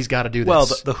 Somebody's got to do this. Well,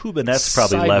 the Hubinettes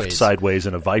probably left sideways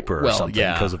in a Viper or something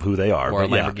yeah. because of who they are. Or a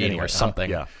But Lamborghini anyway, or something.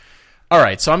 Yeah. All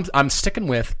right, so I'm sticking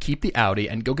with keep the Audi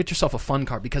and go get yourself a fun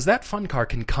car because that fun car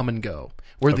can come and go.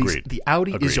 Where Agreed. the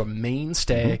Audi Agreed. is your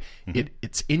mainstay.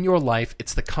 It's in your life.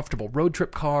 It's the comfortable road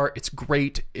trip car. It's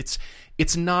great. It's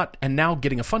not. And now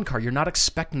getting a fun car, you're not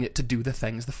expecting it to do the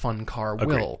things the fun car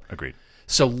will. Agreed.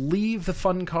 So leave the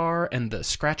fun car and the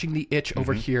scratching the itch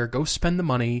over here. Go spend the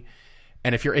money.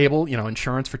 And if you're able,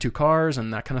 insurance for 2 cars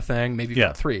and that kind of thing. Maybe you've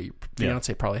got 3. Your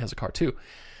fiance probably has a car too.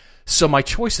 So my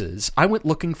choices, I went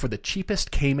looking for the cheapest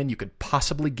Cayman you could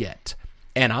possibly get.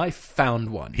 And I found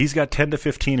one. He's got 10 to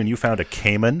 15 and you found a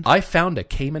Cayman? I found a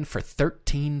Cayman for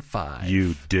 $13,500.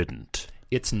 You didn't.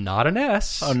 It's not an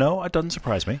S. Oh, no, it doesn't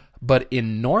surprise me. But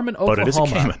in Norman, But it is a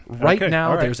Oklahoma, Cayman. right Okay, now,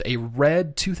 all right. there's a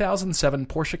red 2007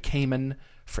 Porsche Cayman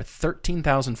for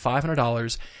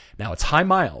 $13,500. Now, it's high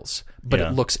miles, but Yeah.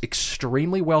 it looks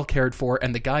extremely well cared for,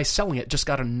 and the guy selling it just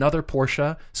got another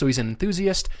Porsche, so he's an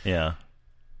enthusiast. Yeah.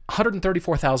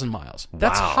 134,000 miles.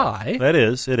 That's Wow. high, It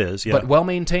is, yeah. but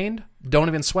well-maintained. Don't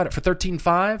even sweat it. For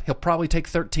 $13,500, he'll probably take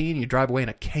 13. You drive away in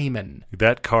a Cayman.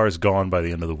 That car is gone by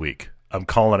the end of the week. I'm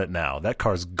calling it now. That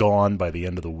car's gone by the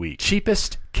end of the week.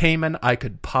 Cheapest Cayman I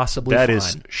could possibly That find.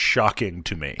 is shocking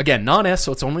to me. Again, non-S,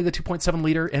 so it's only the 2.7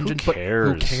 liter engine. Who cares?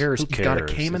 But who cares? Who You've got a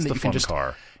cares? Cayman It's that the you fun can just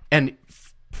car. And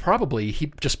probably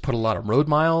he just put a lot of road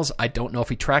miles. I don't know if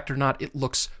he tracked or not. It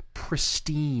looks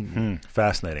pristine.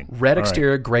 Fascinating. Red All right.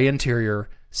 exterior, gray interior,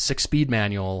 6-speed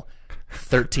manual,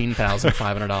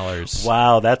 $13,500.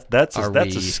 Wow, that's Are a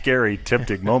we- scary,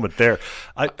 tempting moment there.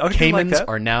 I like Caymans that.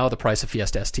 are now the price of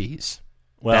Fiesta STs.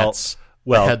 Well, That's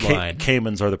the headline.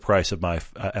 Caymans are the price of my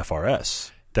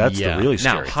FRS. That's Yeah. the really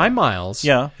now scary high thing. miles.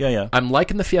 Yeah. I'm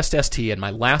liking the Fiesta ST, and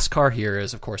my last car here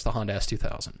is, of course, the Honda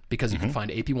S2000 because you Mm-hmm. can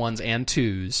find AP1s and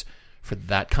 2s for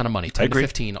that kind of money, 10 to agree.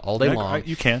 15 all day Yeah, long.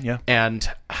 you can, yeah. And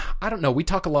I don't know. We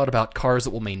talk a lot about cars that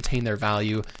will maintain their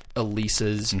value,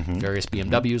 Elises, Mm-hmm. various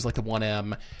BMWs like the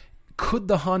 1M. Could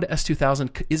the Honda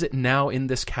S2000, is it now in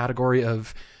this category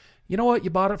of, you know what, you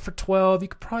bought it for 12, you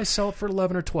could probably sell it for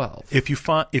 11 or 12? If you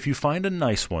find a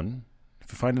nice one,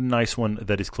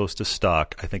 that is close to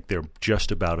stock, I think they're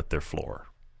just about at their floor.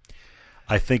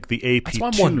 I think the That's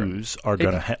what I'm wondering. AP2s are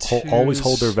going to AP2s always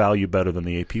hold their value better than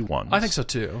the AP1s. I think so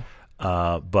too.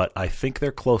 But I think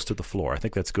they're close to the floor. I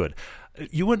think that's good.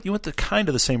 You went the kind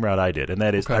of the same route I did, and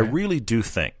that is Okay. I really do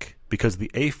think, because the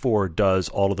A4 does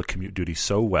all of the commute duty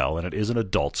so well, and it is an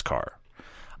adult's car,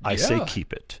 I say Yeah.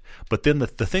 keep it. But then the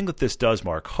thing that this does,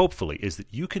 Mark, hopefully, is that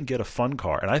you can get a fun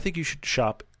car, and I think you should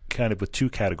shop kind of with two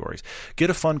categories. Get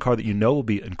a fun car that you know will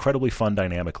be incredibly fun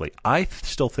dynamically. I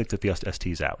still think the Fiesta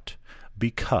ST is out,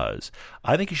 because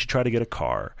I think you should try to get a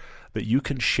car that you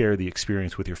can share the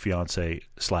experience with your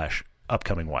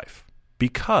fiance/upcoming wife.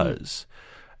 Because,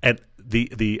 and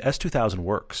the S2000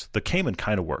 works. The Cayman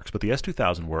kind of works, but the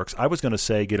S2000 works. I was going to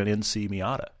say get an NC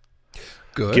Miata.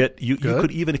 Good. You Good.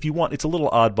 could even, if you want, it's a little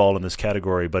oddball in this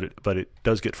category, but it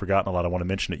does get forgotten a lot. I want to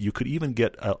mention it. You could even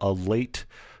get a late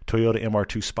Toyota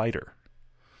MR2 Spider.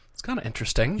 It's kind of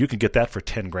interesting. You can get that for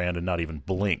 $10,000 and not even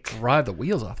blink. Ride the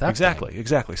wheels off that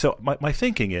Exactly. So my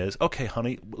thinking is, okay,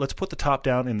 honey, let's put the top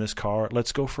down in this car.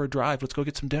 Let's go for a drive. Let's go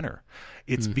get some dinner.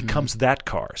 It becomes that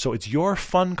car. So it's your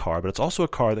fun car, but it's also a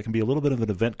car that can be a little bit of an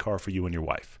event car for you and your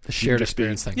wife. The You shared can just be-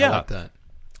 experience thing. Yeah. I like that.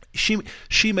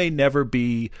 She may never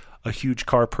be a huge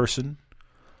car person,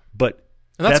 but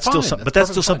And that's still fine. that's still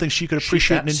perfectly something fine. she could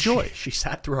appreciate and She enjoy.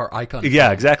 sat through our Icon. Yeah,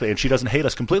 film. exactly, and she doesn't hate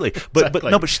us completely. But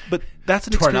Exactly. but that's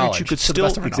an To our experience knowledge, you could to the still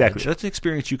best of our knowledge. That's an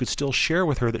experience you could still share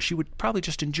with her that she would probably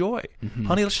just enjoy. Mm-hmm.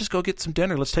 Honey, let's just go get some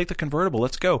dinner. Let's take the convertible.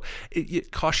 Let's go.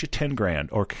 It costs you $10,000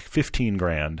 or $15,000,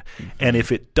 Mm-hmm. and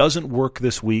if it doesn't work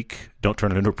this week, don't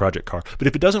turn it into a project car. But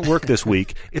if it doesn't work this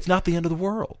week, it's not the end of the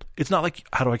world. It's not like,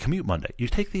 how do I commute Monday? You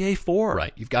take the A4.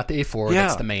 Right. You've got the A4. Yeah.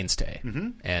 That's the mainstay.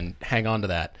 And hang on to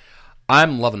that.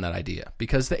 I'm loving that idea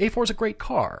because the A4 is a great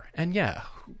car. And yeah,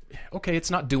 okay, it's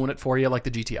not doing it for you like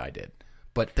the GTI did.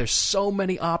 But there's so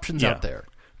many options out there.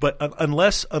 But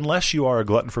unless you are a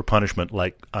glutton for punishment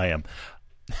like I am,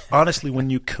 honestly, when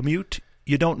you commute,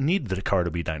 you don't need the car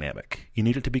to be dynamic. You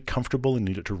need it to be comfortable, and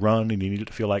you need it to run, and you need it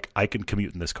to feel like I can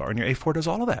commute in this car. And your A4 does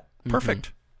all of that.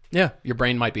 Perfect. Yeah. Your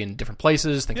brain might be in different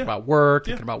places, thinking about work,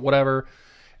 thinking about whatever.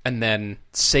 And then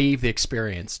save the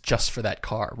experience just for that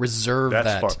car. Reserve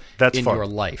That's in far. your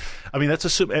life. I mean, that's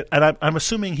assuming, and I'm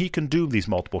assuming he can do these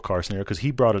multiple car scenario because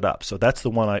he brought it up. So that's the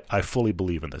one I fully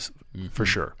believe in this for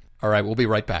sure. All right, we'll be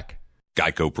right back.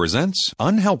 Geico presents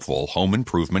unhelpful home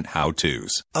improvement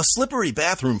how-tos. A slippery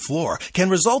bathroom floor can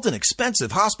result in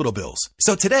expensive hospital bills.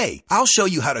 So today, I'll show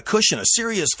you how to cushion a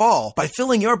serious fall by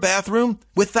filling your bathroom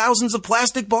with thousands of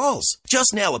plastic balls.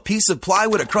 Just nail a piece of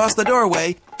plywood across the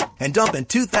doorway and dump in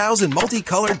 2,000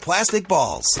 multicolored plastic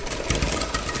balls.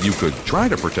 You could try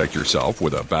to protect yourself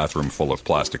with a bathroom full of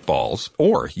plastic balls,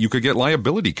 or you could get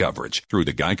liability coverage through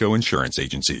the Geico Insurance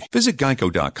Agency. Visit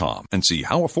geico.com and see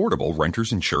how affordable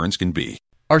renter's insurance can be.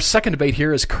 Our second debate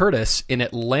here is Curtis in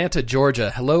Atlanta, Georgia.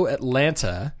 Hello,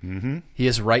 Atlanta. Mm-hmm. He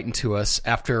is writing to us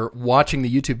after watching the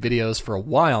YouTube videos for a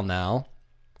while now.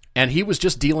 And he was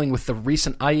just dealing with the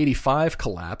recent I-85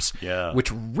 collapse,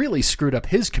 which really screwed up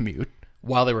his commute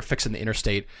while they were fixing the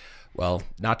interstate. Well,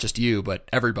 not just you, but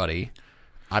everybody.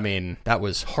 I mean, that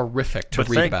was horrific to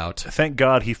read about. Thank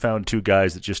God he found two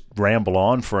guys that just ramble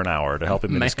on for an hour to help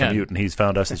him in his commute, and he's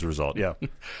found us as a result. Yeah.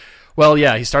 Well,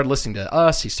 yeah, he started listening to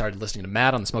us. He started listening to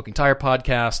Matt on the Smoking Tire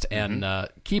podcast and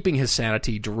keeping his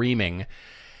sanity, dreaming.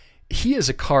 He is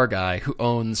a car guy who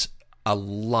owns a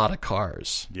lot of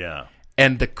cars. Yeah.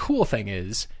 And the cool thing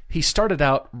is, he started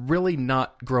out really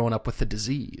not growing up with the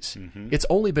disease. It's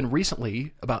only been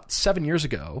recently, about 7 years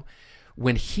ago,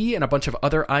 when he and a bunch of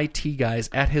other IT guys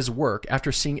at his work,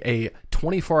 after seeing a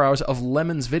 24 Hours of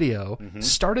Lemons video,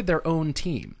 started their own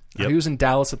team. He was in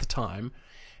Dallas at the time,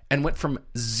 and went from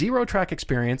 0 track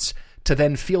experience to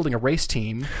then fielding a race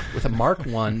team with a Mark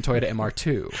I Toyota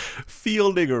MR2.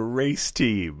 Fielding a race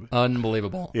team.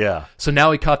 Unbelievable. Yeah. So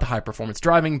now he caught the high-performance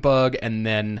driving bug, and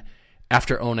then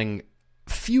after owning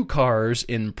few cars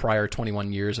in prior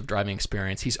 21 years of driving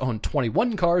experience, he's owned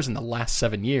 21 cars in the last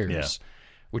 7 years,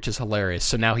 which is hilarious.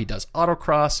 So now he does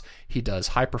autocross, he does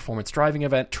high-performance driving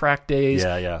event, track days,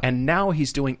 and now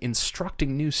he's doing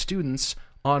instructing new students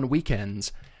on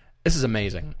weekends. This is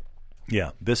amazing.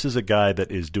 Yeah, this is a guy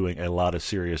that is doing a lot of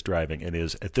serious driving and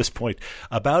is, at this point,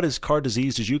 about as car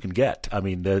diseased as you can get. I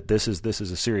mean, this is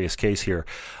a serious case here.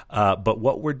 But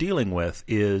what we're dealing with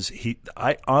is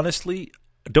I honestly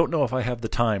don't know if I have the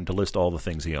time to list all the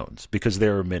things he owns, because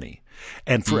there are many.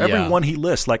 And for every one he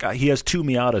lists, like he has 2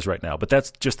 Miatas right now, but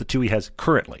that's just the 2 he has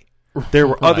currently. There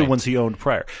were other ones he owned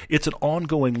prior. It's an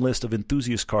ongoing list of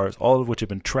enthusiast cars, all of which have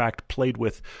been tracked, played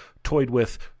with, toyed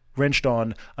with, wrenched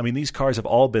on. I mean, these cars have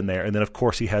all been there. And then, of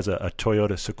course, he has a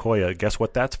Toyota Sequoia. Guess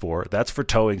what that's for? That's for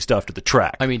towing stuff to the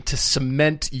track. I mean, to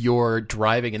cement your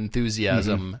driving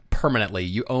enthusiasm permanently,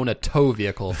 you own a tow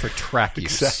vehicle for track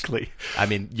use. Exactly. I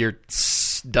mean, you're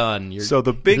done. So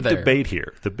the big debate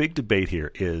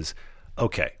here is,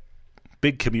 okay,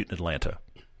 big commute in Atlanta.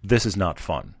 This is not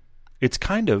fun. It's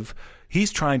kind of,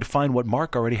 he's trying to find what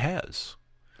Mark already has.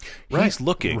 He's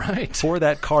looking for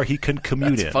that car he can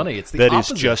commute in. That's funny. It's the that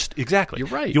opposite. Is just exactly. You're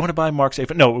right. You want to buy Mark's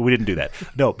A? No, we didn't do that.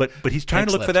 No, but he's trying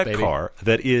to look for that car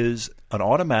that is an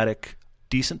automatic,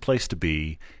 decent place to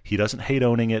be. He doesn't hate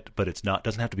owning it, but it's not.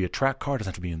 Doesn't have to be a track car.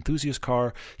 Doesn't have to be an enthusiast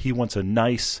car. He wants a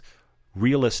nice,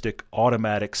 realistic,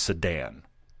 automatic sedan.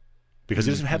 Because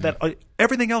he doesn't have that.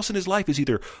 Everything else in his life is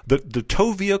either the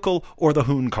tow vehicle or the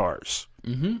Hoon cars.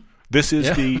 Mm-hmm. This is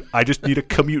I just need a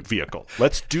commute vehicle.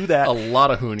 Let's do that. A lot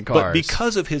of Hoon cars. But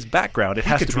because of his background, it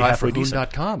has to be halfway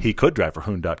decent. He could drive for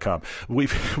Hoon.com.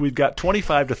 We've got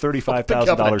 $25,000 to $35,000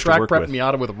 to work with. Track prep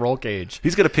Miata with a roll cage.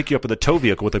 He's going to pick you up with a tow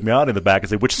vehicle with a Miata in the back and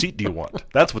say, which seat do you want?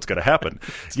 That's what's going to happen.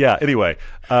 Yeah, anyway.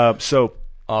 So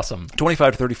awesome.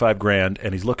 $25,000 to $35,000,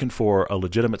 and he's looking for a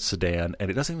legitimate sedan,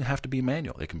 and it doesn't even have to be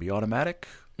manual. It can be automatic,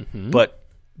 but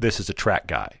this is a track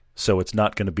guy. So it's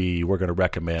not going to be, we're going to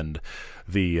recommend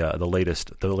the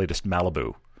latest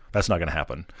Malibu. That's not going to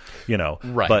happen,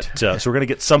 Right. But so we're going to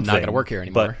get something. Not going to work here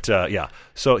anymore. But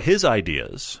so his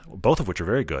ideas, both of which are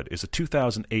very good, is a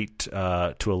 2008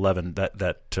 to 11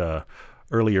 that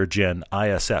earlier gen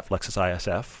ISF, Lexus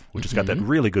ISF, which has got that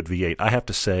really good V8. I have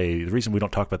to say, the reason we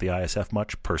don't talk about the ISF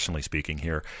much, personally speaking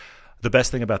here, the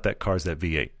best thing about that car is that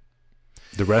V8.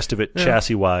 The rest of it,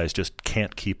 chassis-wise, just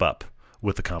can't keep up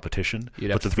with the competition.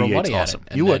 You'd have but to the throw V8's money awesome.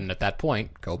 at it, and then at that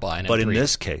point, go buy an M3.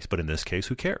 But in this case,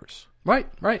 who cares? Right.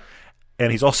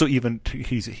 And he's also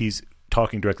he's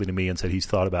talking directly to me and said he's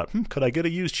thought about, could I get a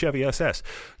used Chevy SS?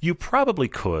 You probably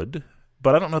could,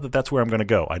 but I don't know that that's where I'm going to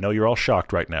go. I know you're all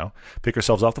shocked right now. Pick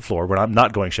yourselves off the floor, but I'm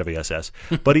not going Chevy SS.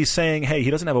 But he's saying, hey, he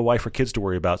doesn't have a wife or kids to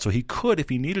worry about, so he could, if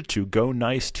he needed to, go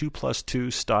nice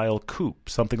 2+2 style coupe,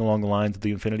 something along the lines of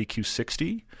the Infiniti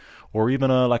Q60, or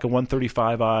even like a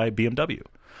 135i BMW.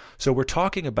 So we're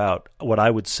talking about what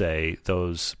I would say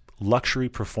those luxury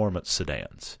performance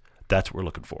sedans. That's what we're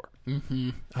looking for.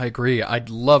 Mm-hmm. I agree. I'd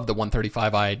love the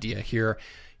 135i idea here.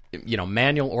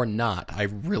 Manual or not, I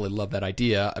really love that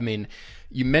idea. I mean,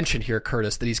 you mentioned here,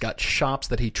 Curtis, that he's got shops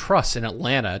that he trusts in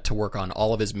Atlanta to work on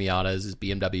all of his Miatas, his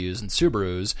BMWs, and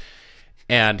Subarus.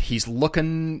 And he's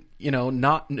looking,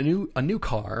 not a new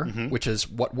car, which is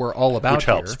what we're all about which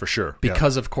here. Which helps, for sure.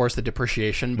 Because, of course, the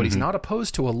depreciation, but he's not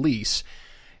opposed to a lease.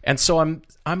 And so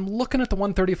I'm looking at the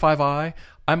 135i.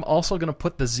 I'm also going to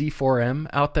put the Z4M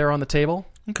out there on the table.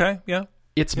 Okay, yeah.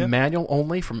 It's manual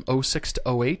only from 06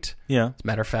 to 08. Yeah. As a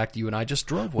matter of fact, you and I just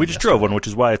drove one. We just drove one, which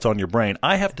is why it's on your brain.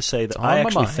 I have to say that I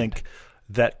actually think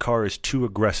that car is too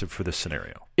aggressive for this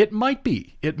scenario. It might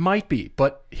be.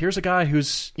 But here's a guy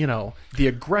who's, the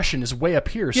aggression is way up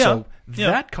here. So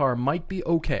that car might be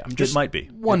okay. I'm just wondering.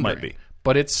 It might be.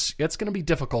 But it's going to be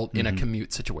difficult in a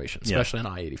commute situation, especially on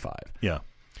I-85. Yeah.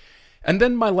 And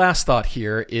then my last thought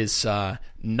here is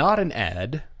not an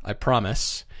ad, I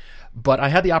promise, but I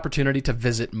had the opportunity to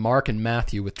visit Mark and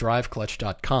Matthew with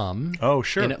DriveClutch.com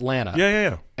in Atlanta.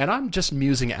 Yeah. And I'm just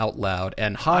musing out loud.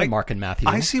 And hi, Mark and Matthew.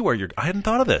 I see where I hadn't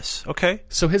thought of this. Okay.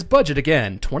 So his budget,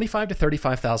 again, $25,000 to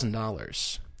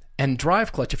 $35,000. And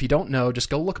DriveClutch, if you don't know, just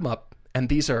go look them up. And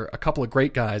these are a couple of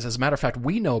great guys. As a matter of fact,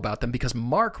 we know about them because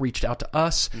Mark reached out to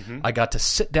us. I got to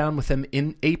sit down with them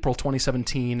in April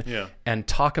 2017 and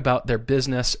talk about their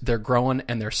business. They're growing,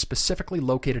 and they're specifically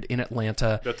located in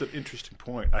Atlanta. That's an interesting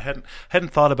point. I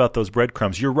hadn't thought about those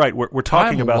breadcrumbs. You're right. We're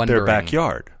talking about their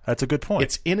backyard. That's a good point.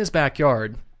 It's in his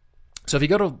backyard. So if you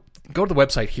go to go to the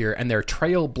website here, and their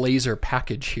Trailblazer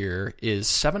package here is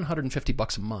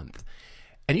 $750 a month.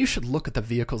 And you should look at the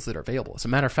vehicles that are available. As a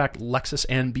matter of fact, Lexus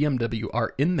and BMW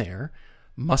are in there.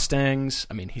 Mustangs.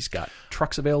 I mean, he's got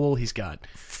trucks available. He's got...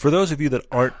 For those of you that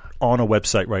aren't on a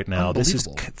website right now, this is,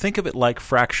 Unbelievable. think of it like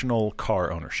fractional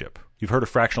car ownership. You've heard of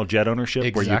fractional jet ownership,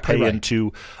 where you Exactly pay right.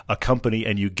 into a company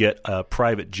and you get a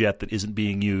private jet that isn't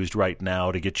being used right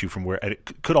now to get you from where... And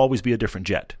it could always be a different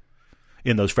jet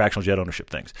in those fractional jet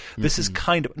ownership things. This is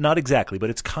kind of, not exactly,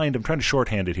 but it's kind of, I'm trying to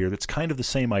shorthand it here, that's kind of the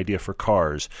same idea for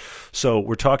cars. So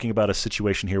we're talking about a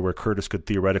situation here where Curtis could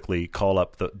theoretically call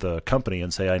up the company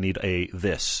and say, I need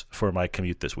this for my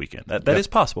commute this weekend. That is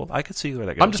possible. I could see where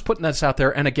that goes. I'm just putting this out there.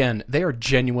 And again, they are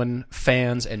genuine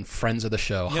fans and friends of the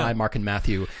show. Yeah. Hi, Mark and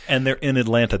Matthew. And they're in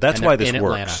Atlanta. That's And why they're this in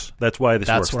works. Atlanta. That's why this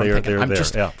That's works. what I'm thinking. They're I'm there.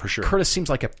 just, Yeah, for sure. Curtis seems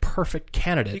like a perfect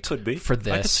candidate He could be. for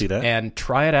this. I could see that. And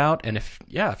try it out. And if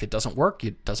it doesn't work,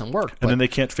 it doesn't work. And then they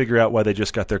can't figure out why they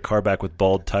just got their car back with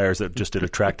bald tires that just did a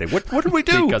track day. What did we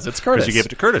do? Because it's Curtis. Because you gave it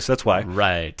to Curtis. That's why.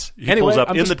 Right. He pulls up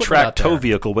I'm in just the putting it track out tow there.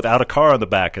 vehicle without a car on the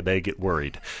back, and they get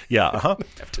worried. Yeah.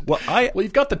 Well, Well,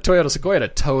 you've got the Toyota Sequoia to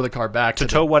tow the car back to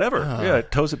tow whatever. Yeah, it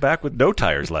tows it back with no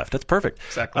tires left. That's perfect.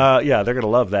 Exactly. Yeah, they're going to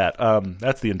love that.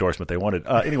 That's the endorsement they wanted.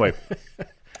 Anyway,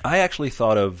 I actually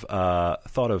thought of a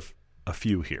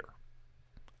few here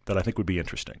that I think would be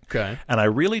interesting. Okay. And I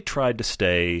really tried to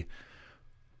stay.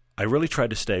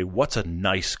 What's a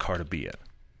nice car to be in?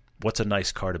 What's a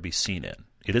nice car to be seen in?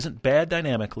 It isn't bad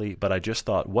dynamically, but I just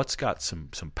thought, what's got some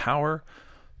power,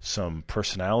 some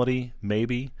personality,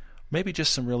 maybe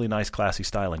just some really nice, classy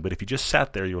styling. But if you just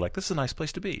sat there, you were like, this is a nice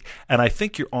place to be. And I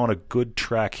think you're on a good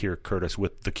track here, Curtis,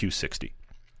 with the Q60.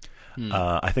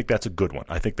 I think that's a good one.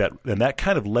 I think that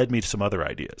kind of led me to some other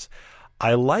ideas.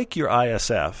 I like your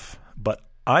ISF, but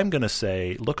I'm going to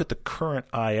say, look at the current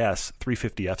IS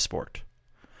 350F Sport.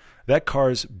 That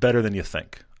car's better than you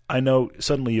think. I know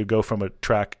suddenly you go from a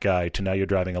track guy to now you're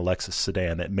driving a Lexus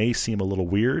sedan. That may seem a little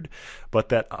weird, but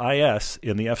that IS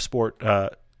in the F Sport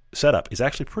setup is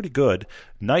actually pretty good.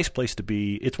 Nice place to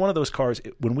be. It's one of those cars,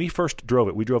 when we first drove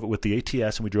it, we drove it with the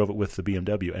ATS and we drove it with the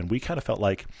BMW, and we kind of felt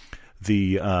like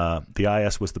the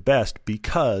IS was the best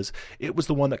because it was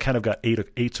the one that kind of got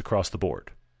eights across the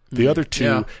board. The other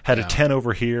two had a 10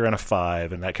 over here and a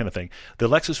 5 and that kind of thing. The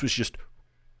Lexus was just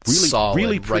Solid,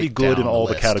 really pretty right good down in all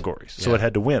the the list. categories. So Yeah. it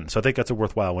had to win. So I think that's a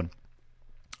worthwhile one.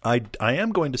 I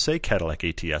am going to say Cadillac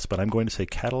ATS, but I'm going to say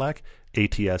Cadillac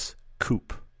ATS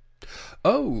Coupe.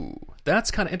 Oh, that's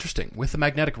kind of interesting. With the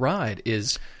magnetic ride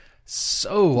is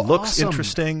so Looks awesome.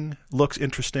 interesting,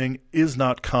 is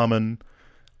not common,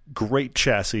 great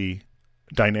chassis,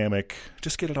 dynamic.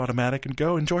 Just get it automatic and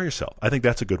go enjoy yourself. I think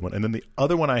that's a good one. And then the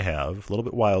other one I have, a little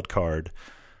bit wild card,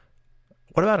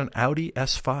 what about an Audi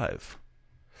S5?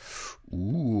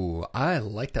 Ooh, I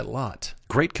like that a lot.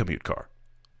 Great commute car,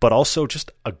 but also just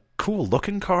a cool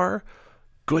looking car,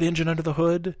 good engine under the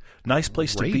hood, nice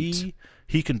place to be. Great.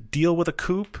 He can deal with a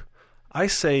coupe. I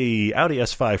say Audi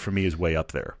S5 for me is way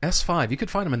up there. S5, you could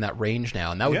find them in that range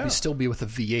now, and that would Yeah. still be with a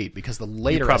V8 because the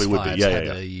later probably S5s would be. Yeah, had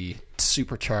yeah. a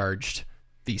supercharged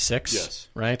V6. Yes.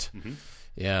 Right? Mm-hmm.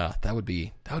 Yeah, that would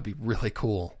be really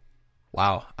cool.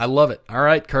 Wow, I love it. All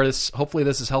right, Curtis, hopefully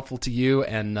this is helpful to you,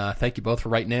 and thank you both for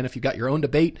writing in. If you've got your own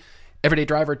debate,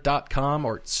 everydaydriver.com,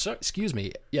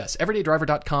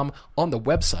 everydaydriver.com on the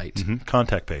website,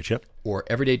 Contact page, yep. or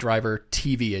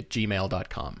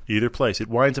everydaydrivertv@gmail.com. Either place. It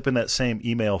winds up in that same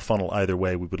email funnel either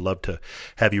way. We would love to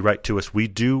have you write to us. We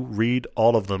do read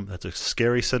all of them. That's a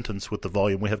scary sentence with the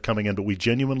volume we have coming in, but we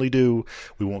genuinely do.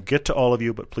 We won't get to all of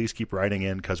you, but please keep writing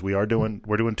in because we're doing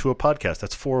 2 a podcast.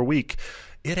 That's 4 a week.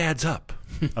 It adds up.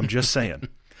 I'm just saying.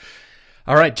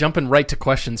 All right, jumping right to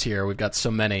questions here. We've got so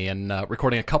many, and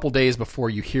recording a couple days before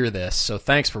you hear this. So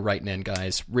thanks for writing in,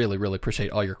 guys. Really, really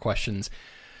appreciate all your questions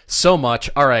so much.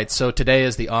 All right, so today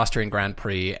is the Austrian Grand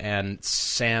Prix, and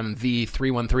Sam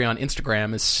V313 on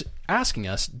Instagram is asking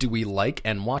us, do we like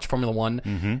and watch Formula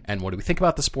One, and what do we think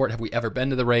about the sport? Have we ever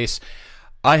been to the race?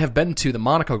 I have been to the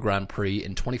Monaco Grand Prix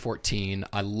in 2014.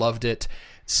 I loved it.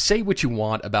 Say what you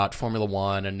want about Formula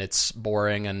One and it's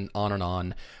boring and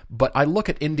on, but I look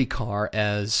at IndyCar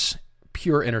as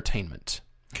pure entertainment.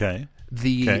 Okay.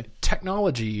 The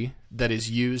technology that is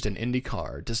used in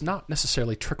IndyCar does not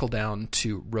necessarily trickle down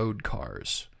to road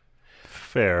cars.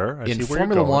 Fair. I In see where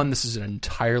Formula you're going. One, this is an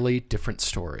entirely different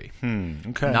story.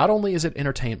 Okay. Not only is it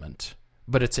entertainment,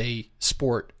 but it's a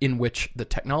sport in which the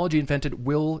technology invented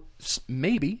will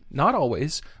maybe, not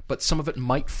always, but some of it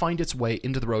might find its way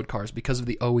into the road cars because of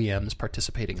the OEMs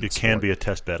participating in the It sport. can be a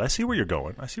test bed. I see where you're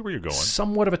going.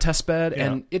 Somewhat of a test bed,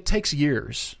 and it takes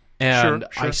years. And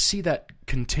Sure. I see that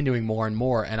continuing more and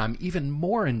more, and I'm even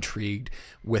more intrigued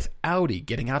with Audi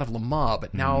getting out of Le Mans,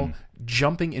 but now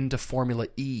jumping into Formula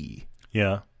E.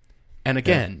 Yeah. And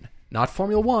again, not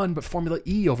Formula One, but Formula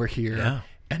E over here. Yeah.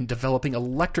 And developing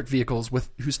electric vehicles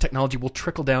whose technology will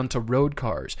trickle down to road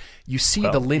cars. You see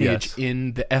Well, the lineage yes.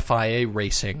 in the FIA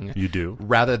racing. You do.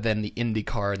 Rather than the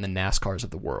IndyCar and the NASCARs of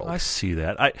the world. I see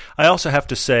that. I also have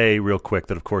to say real quick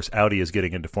that, of course, Audi is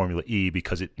getting into Formula E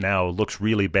because it now looks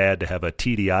really bad to have a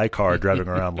TDI car driving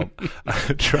around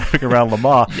Le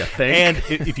Mans. You think? And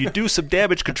if you do some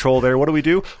damage control there, what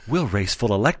do? We'll race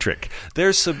full electric.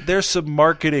 There's some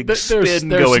marketing spin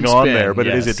going some on spin, there, but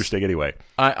it is yes. interesting anyway.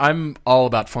 I'm all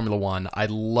about Formula One. I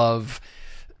love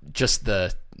just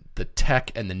the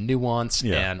tech and the nuance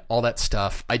and all that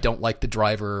stuff. I don't like the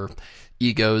driver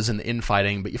egos and the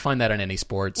infighting, but you find that in any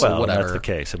sport, so whatever. That's the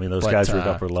case. I mean, those guys are at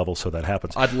upper level, so that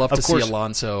happens. I'd love to course, see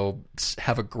Alonso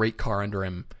have a great car under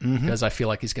him because I feel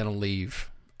like he's going to leave.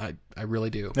 I really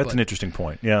do. That's an interesting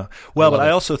point. Yeah. Well, but I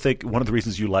also think one of the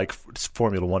reasons you like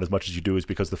Formula One as much as you do is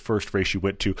because the first race you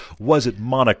went to was at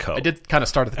Monaco. I did kind of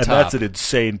start at the and top. that's an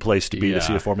insane place to be to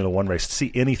see a Formula One race, to see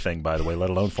anything, by the way, let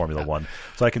alone Formula One.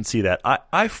 So I can see that.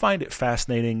 I find it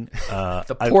fascinating.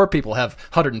 The poor people have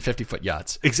 150-foot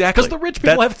yachts. Exactly. Because the rich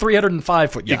people have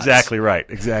 305-foot yachts.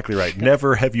 Exactly right.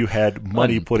 Never have you had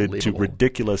money put into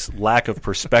ridiculous lack of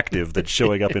perspective that's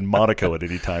showing up in Monaco at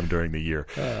any time during the year.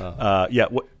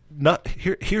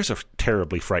 Here's a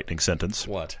terribly frightening sentence.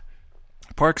 What?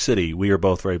 Park City, we are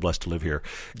both very blessed to live here,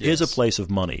 is a place of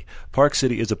money. Park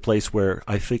City is a place where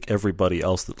I think everybody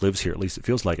else that lives here, at least it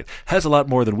feels like it, has a lot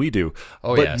more than we do.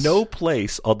 But no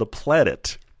place on the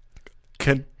planet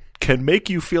can make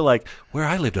you feel like where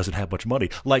I live doesn't have much money.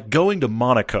 Like going to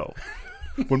Monaco.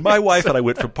 When my wife and I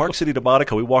went from Park City to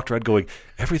Monaco, we walked around going,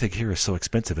 everything here is so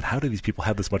expensive, and how do these people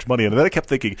have this much money? And then I kept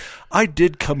thinking, I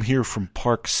did come here from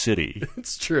Park City.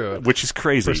 It's true. Which is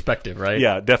crazy. Perspective, right?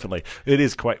 Yeah, definitely. It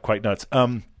is quite nuts.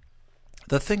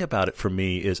 The thing about it for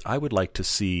me is I would like to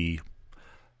see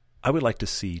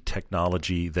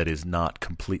technology that is not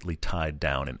completely tied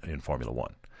down in Formula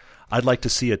One. I'd like to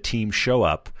see a team show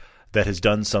up that has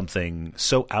done something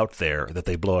so out there that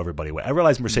they blow everybody away. I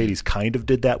realize Mercedes kind of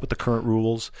did that with the current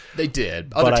rules. They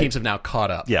did. Other teams have now caught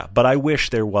up. Yeah, but I wish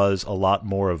there was a lot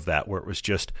more of that where it was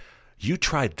just, you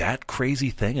tried that crazy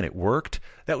thing and it worked?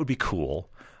 That would be cool.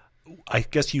 I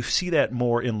guess you see that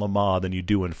more in Le Mans than you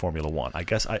do in Formula One. I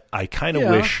guess I kind of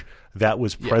wish that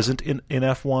was present in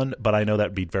F1, but I know that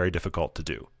would be very difficult to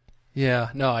do. Yeah,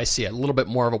 no, I see it. A little bit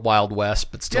more of a Wild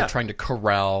West, but still trying to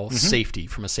corral safety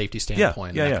from a safety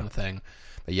standpoint and that kind of thing.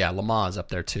 But yeah, Le Mans is up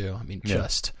there too. I mean,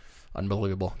 just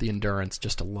unbelievable. The endurance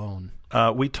just alone.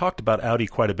 We talked about Audi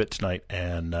quite a bit tonight,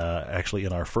 and actually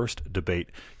in our first debate,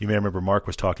 you may remember Mark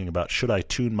was talking about, should I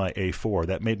tune my A4?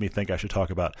 That made me think I should talk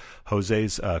about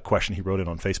Jose's question he wrote in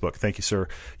on Facebook. Thank you, sir.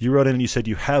 You wrote in and you said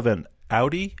you have an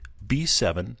Audi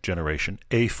B7 generation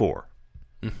A4.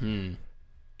 Mm-hmm.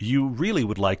 You really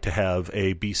would like to have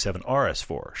a B7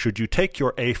 RS4. Should you take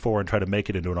your A4 and try to make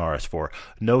it into an RS4?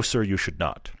 No, sir, you should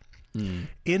not.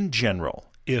 In general,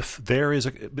 if there is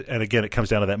and again, it comes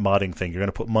down to that modding thing. You're going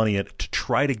to put money in it to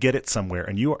try to get it somewhere.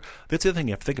 And that's the other thing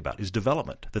you have to think about is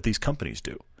development that these companies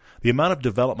do. The amount of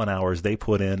development hours they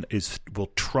put in will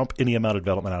trump any amount of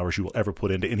development hours you will ever put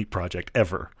into any project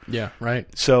ever. Yeah, right.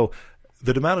 So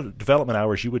the amount of development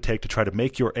hours you would take to try to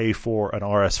make your A4 an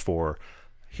RS4,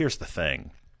 here's the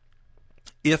thing.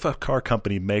 If a car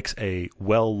company makes a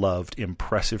well-loved,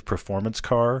 impressive performance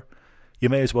car, you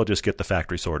may as well just get the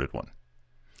factory-sorted one.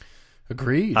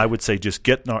 Agreed. I would say just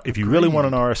get if you really want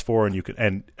an RS4 and you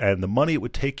can and the money it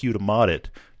would take you to mod it,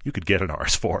 you could get an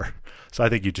RS4. So I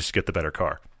think you just get the better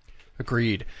car.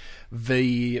 Agreed.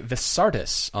 The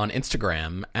Visartis on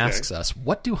Instagram asks us,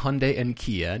 what do Hyundai and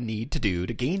Kia need to do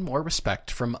to gain more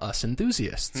respect from us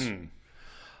enthusiasts?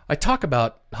 I talk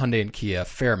about Hyundai and Kia a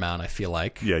fair amount, I feel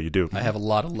like. Yeah, you do. I have a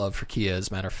lot of love for Kia, as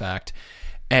a matter of fact.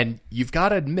 And you've got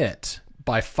to admit,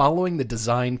 by following the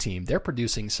design team, they're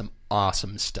producing some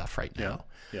awesome stuff right now.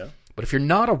 Yeah. But if you're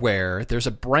not aware, there's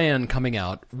a brand coming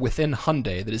out within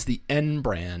Hyundai that is the N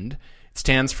brand. It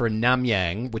stands for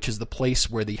Namyang, which is the place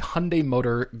where the Hyundai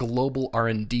Motor Global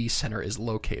R&D Center is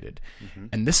located. Mm-hmm.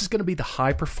 And this is going to be the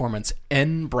high-performance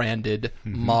N-branded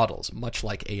models, much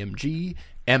like AMG,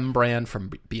 M brand from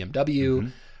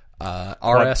BMW,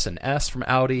 RS and S from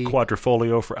Audi.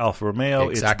 Quadrifoglio for Alfa Romeo.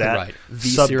 Exactly it's that right.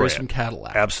 V-Series from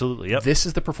Cadillac. Absolutely, yep. This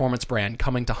is the performance brand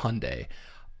coming to Hyundai.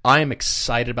 I am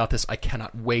excited about this. I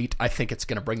cannot wait. I think it's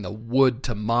going to bring the wood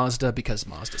to Mazda because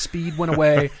Mazda Speed went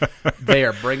away. They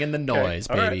are bringing the noise,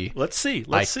 okay. baby. Right. Let's see.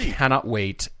 I cannot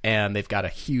wait. And they've got a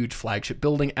huge flagship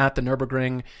building at the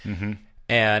Nürburgring. Mm-hmm.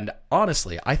 And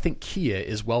honestly, I think Kia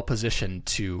is well positioned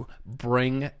to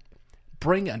bring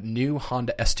a new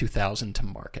Honda S2000 to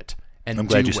market and I'm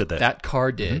glad do you said what that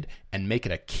car did and make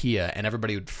it a Kia, and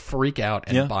everybody would freak out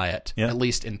and buy it. Yeah. At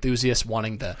least enthusiasts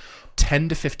wanting the 10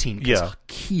 to 15 because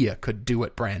Kia could do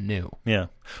it brand new. Yeah.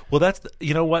 Well,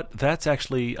 you know what? That's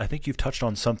actually, I think you've touched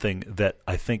on something that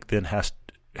I think then has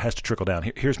to trickle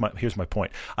down. Here's my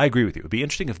point. I agree with you. It'd be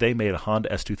interesting if they made a Honda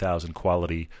S2000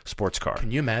 quality sports car. Can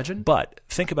you imagine? But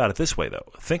think about it this way, though.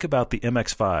 Think about the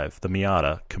MX-5, the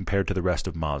Miata, compared to the rest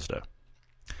of Mazda.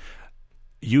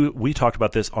 We talked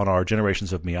about this on our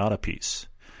Generations of Miata piece.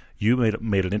 You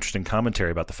made an interesting commentary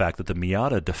about the fact that the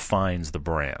Miata defines the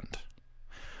brand.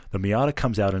 The Miata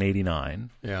comes out in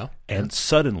 '89, and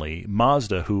suddenly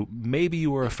Mazda, who maybe you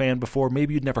were a fan before,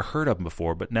 maybe you'd never heard of them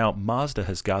before, but now Mazda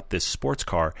has got this sports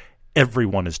car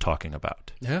everyone is talking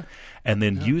about. Yeah. And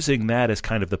then using that as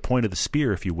kind of the point of the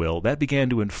spear, if you will, that began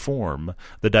to inform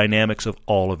the dynamics of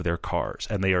all of their cars.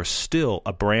 And they are still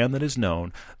a brand that is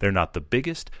known. They're not the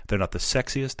biggest, they're not the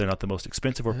sexiest, they're not the most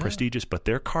expensive or prestigious, but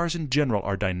their cars in general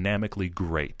are dynamically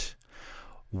great.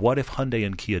 What if Hyundai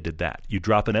and Kia did that? You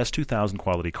drop an S2000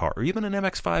 quality car or even an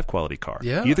MX-5 quality car.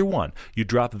 Yeah. Either one. You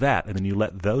drop that and then you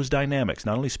let those dynamics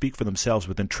not only speak for themselves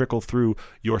but then trickle through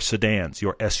your sedans,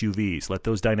 your SUVs. Let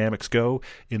those dynamics go.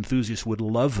 Enthusiasts would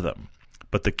love them.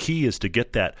 But the key is to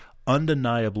get that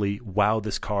undeniably, wow,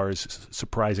 this car is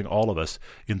surprising all of us,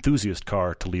 enthusiast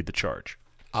car to lead the charge.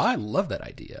 I love that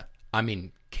idea. I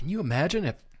mean, can you imagine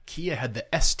if Kia had the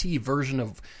ST version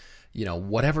of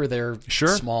whatever their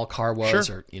small car was,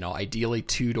 or, ideally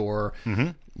two-door,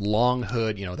 long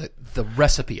hood, the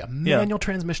recipe, a manual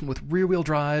transmission with rear-wheel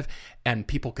drive, and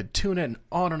people could tune it and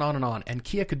on and on and on. And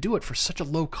Kia could do it for such a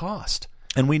low cost.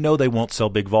 And we know they won't sell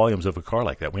big volumes of a car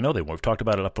like that. We know they won't. We've talked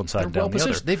about it up one side and down the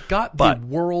other. They've got the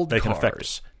world they cars. Can affect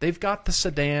it. They've got the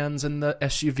sedans and the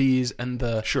SUVs and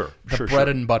the bread bread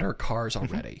and butter cars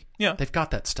already. Yeah. They've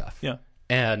got that stuff. Yeah.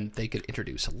 And they could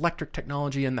introduce electric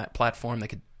technology in that platform. They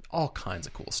could all kinds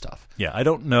of cool stuff. Yeah, I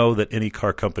don't know that any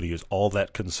car company is all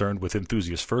that concerned with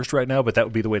enthusiasts first right now, but that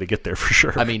would be the way to get there for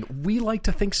sure. I mean, we like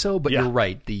to think so, but you're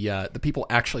right. The people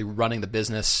actually running the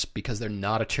business, because they're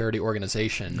not a charity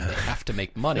organization, they have to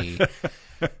make money.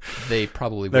 They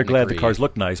probably they're glad agree. The cars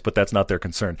look nice, but that's not their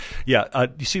concern. Yeah,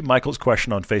 you see Michael's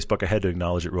question on Facebook. I had to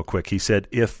acknowledge it real quick. He said,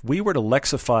 if we were to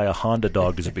Lexify a Honda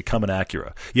dog, does it become an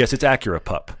Acura? Yes, it's Acura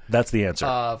Pup. That's the answer.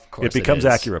 Of course it becomes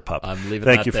is. Acura Pup. I'm leaving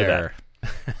Thank that you there. for that.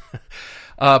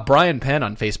 Brian Penn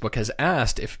on Facebook has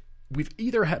asked if we've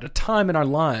either had a time in our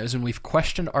lives when we've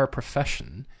questioned our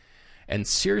profession and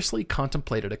seriously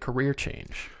contemplated a career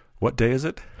change. What day is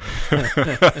it?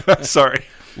 Sorry.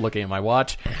 Looking at my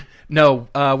watch. No,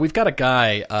 we've got a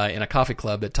guy in a coffee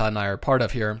club that Todd and I are part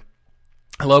of here.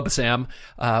 Hello, Bassam.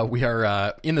 We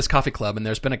are in this coffee club, and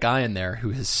there's been a guy in there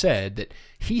who has said that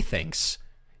he thinks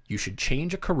you should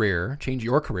change your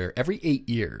career every 8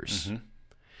 years. Mm-hmm.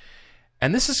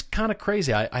 And this is kind of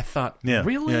crazy. I thought,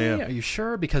 really? Yeah. Are you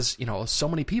sure? Because, so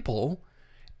many people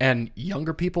and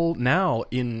younger people now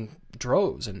in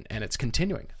droves, and it's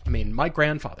continuing. I mean, my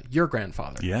grandfather, your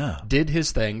grandfather, did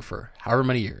his thing for however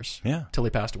many years till he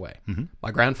passed away. Mm-hmm.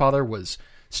 My grandfather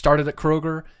started at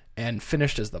Kroger and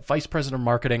finished as the vice president of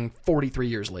marketing 43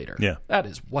 years later. Yeah. That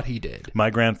is what he did. My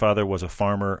grandfather was a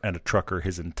farmer and a trucker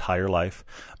his entire life.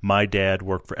 My dad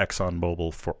worked for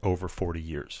ExxonMobil for over 40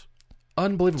 years.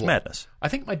 Unbelievable. It's madness. I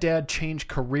think my dad changed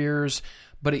careers,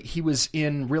 but he was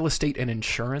in real estate and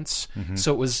insurance,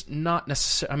 so it was not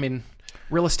necessarily, I mean,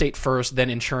 real estate first, then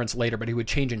insurance later, but he would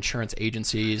change insurance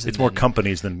agencies. It's more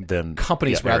companies than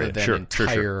companies rather area. than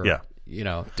entire,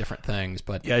 Yeah. different things.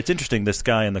 But yeah, it's interesting. This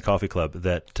guy in the coffee club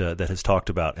that has talked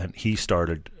about, and he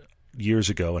started years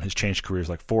ago and has changed careers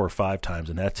like 4 or 5 times,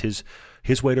 and that's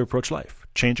his way to approach life.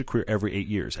 Change a career every 8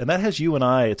 years. And that has you and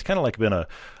I, it's kind of like been a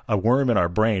worm in our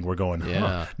brain. We're going,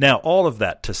 Now, all of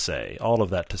that to say,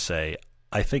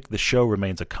 I think the show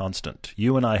remains a constant.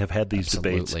 You and I have had these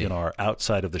debates in our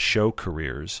outside of the show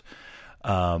careers.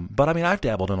 But I mean, I've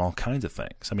dabbled in all kinds of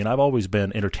things. I mean, I've always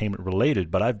been entertainment related,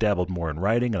 but I've dabbled more in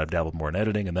writing and I've dabbled more in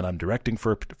editing, and then I'm directing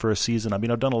for a season. I mean,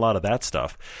 I've done a lot of that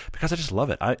stuff because I just love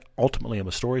it. I ultimately am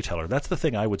a storyteller. That's the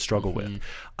thing I would struggle with.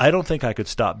 I don't think I could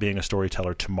stop being a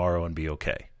storyteller tomorrow and be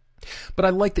okay. But I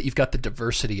like that you've got the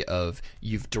diversity of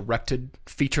you've directed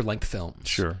feature-length films.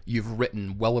 Sure. You've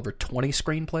written well over 20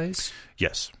 screenplays.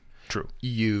 Yes. True.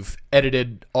 You've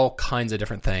edited all kinds of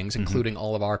different things, including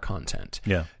all of our content.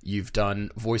 Yeah. You've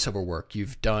done voiceover work.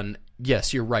 You've done,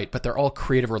 yes, you're right, but they're all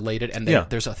creative related, and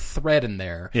there's a thread in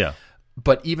there. Yeah.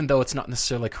 But even though it's not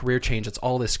necessarily a career change, it's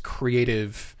all this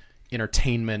creative,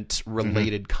 entertainment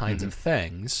related kinds of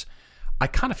things. I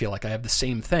kind of feel like I have the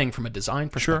same thing from a design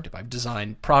perspective. I've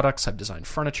designed products, I've designed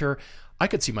furniture. I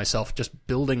could see myself just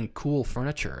building cool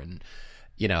furniture and,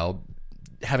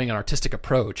 having an artistic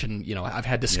approach. And, I've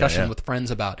had discussion with friends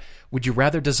about, would you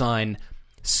rather design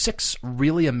 6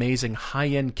 really amazing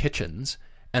high-end kitchens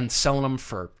and selling them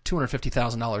for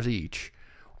 $250,000 each?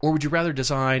 Or would you rather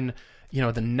design,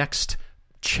 the next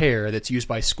chair that's used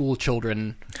by school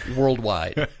children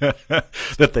worldwide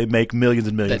that they make millions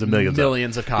and millions and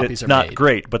millions of copies it's are not made.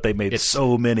 Great, but they made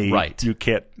so many, right. you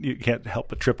can't help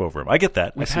but trip over them. I get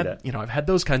that. I've had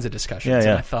those kinds of discussions,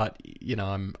 and I thought,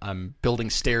 I'm building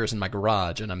stairs in my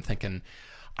garage, and I'm thinking,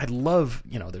 I'd love,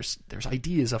 there's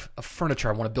ideas of furniture.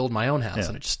 I want to build my own house,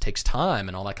 and it just takes time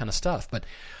and all that kind of stuff. But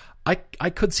I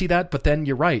could see that, but then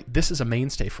you're right. This is a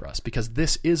mainstay for us because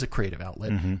this is a creative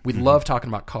outlet. We love talking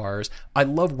about cars. I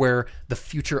love where the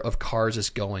future of cars is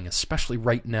going, especially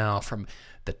right now, from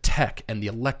the tech and the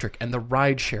electric and the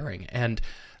ride sharing and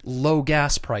low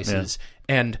gas prices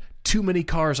and too many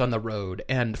cars on the road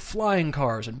and flying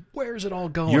cars, and where's it all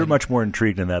going? You're much more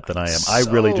intrigued in that than I am. I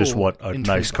really just want a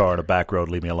nice car and a back road.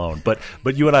 Leave me alone. But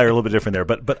you and I are a little bit different there.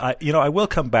 But I will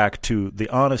come back to the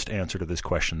honest answer to this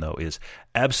question, though, is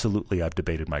absolutely I've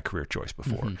debated my career choice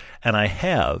before. And I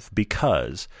have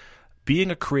because being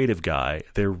a creative guy,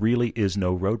 there really is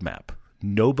no roadmap.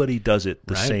 Nobody does it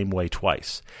the same way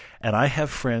twice. And I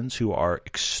have friends who are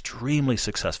extremely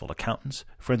successful accountants,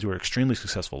 friends who are extremely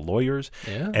successful lawyers,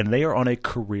 and they are on a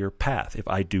career path. If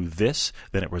I do this,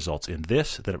 then it results in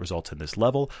this, then it results in this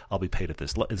level. I'll be paid at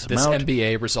this amount. This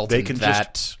MBA results in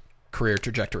that career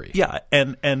trajectory. Yeah,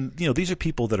 and these are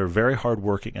people that are very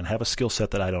hardworking and have a skill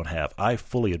set that I don't have. I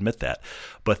fully admit that.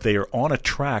 But they are on a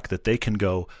track that they can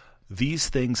go, these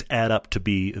things add up to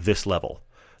be this level.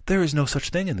 There is no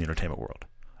such thing in the entertainment world.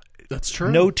 That's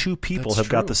true. No two people have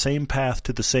got the same path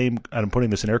to the same, and I'm putting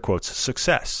this in air quotes,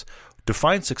 success.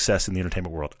 Define success in the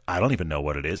entertainment world. I don't even know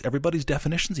what it is. Everybody's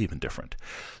definition's even different.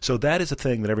 So that is a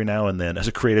thing that every now and then, as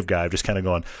a creative guy, I'm just kind of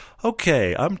going,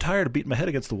 okay, I'm tired of beating my head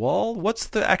against the wall. What's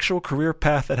the actual career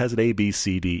path that has an A, B,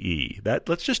 C, D, E?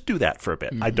 Let's just do that for a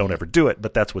bit. I don't ever do it,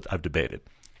 but that's what I've debated.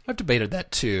 I've debated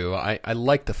that too. I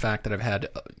like the fact that I've had,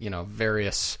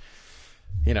 various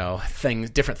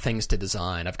different things to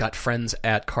design. I've got friends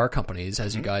at car companies,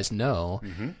 as you guys know.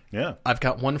 Yeah. I've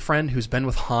got one friend who's been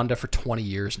with Honda for 20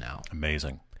 years now.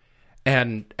 Amazing.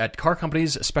 And at car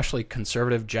companies, especially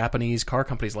conservative Japanese car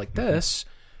companies like this,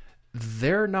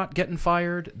 they're not getting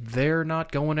fired. They're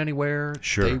not going anywhere.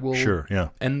 They will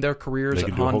end their careers at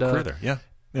Honda. They can do a whole career there.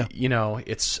 Yeah.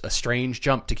 It's a strange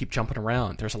jump to keep jumping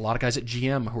around. There's a lot of guys at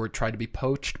GM who are trying to be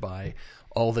poached by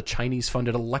all the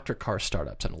Chinese-funded electric car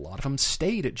startups, and a lot of them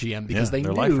stayed at GM because they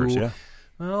knew, lifers,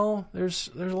 well, there's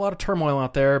a lot of turmoil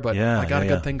out there, but I got a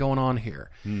good thing going on here.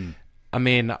 I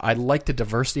mean, I like the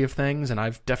diversity of things, and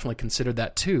I've definitely considered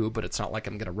that too, but it's not like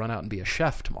I'm going to run out and be a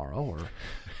chef tomorrow or,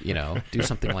 do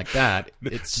something like that.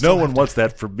 No one wants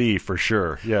that for me, for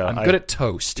sure. Yeah, I'm good at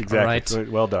toast. Exactly. All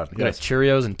right? Well done. I'm good at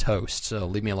Cheerios and toast, so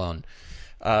leave me alone.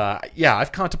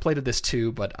 I've contemplated this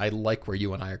too, but I like where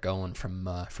you and I are going from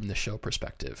the show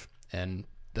perspective and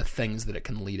the things that it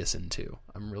can lead us into.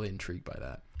 I'm really intrigued by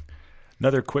that.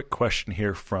 Another quick question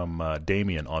here from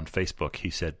Damien on Facebook. He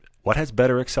said, what has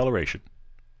better acceleration,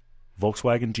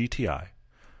 Volkswagen GTI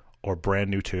or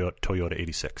brand new Toyota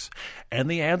 86? And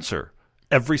the answer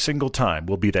every single time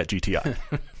will be that GTI.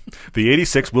 The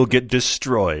 86 will get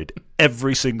destroyed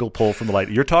every single pull from the light.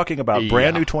 You're talking about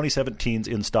brand new 2017s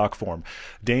in stock form.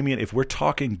 Damien, if we're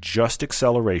talking just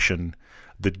acceleration,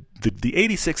 the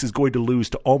 86 is going to lose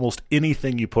to almost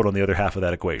anything you put on the other half of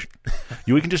that equation.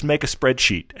 You can just make a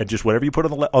spreadsheet, and just whatever you put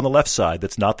on the left side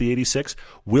that's not the 86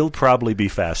 will probably be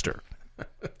faster.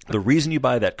 The reason you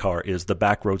buy that car is the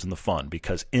back roads and the fun,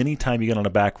 because anytime you get on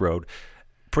a back road,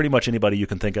 pretty much anybody you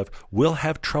can think of will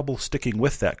have trouble sticking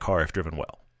with that car if driven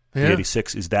well. The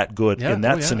 86 is that good in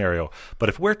that scenario. But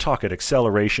if we're talking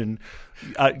acceleration,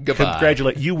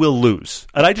 congratulate, you will lose.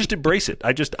 And I just embrace it.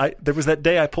 There was that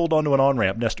day I pulled onto an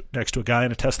on-ramp next to a guy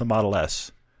in a Tesla Model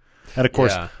S. And, of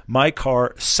course, my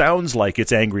car sounds like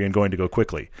it's angry and going to go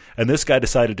quickly. And this guy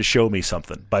decided to show me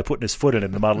something by putting his foot in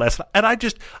the Model S. And I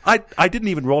didn't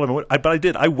even roll him, but I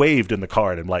did. I waved in the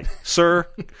car, and I'm like, sir,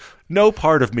 no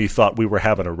part of me thought we were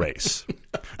having a race.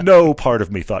 No part of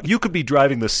me thought. You could be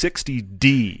driving the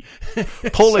 60D,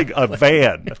 pulling a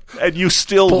van, and you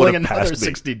still would have passed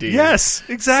me. 60D. Yes,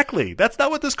 exactly. That's not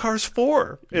what this car's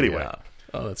for. Anyway. Yeah.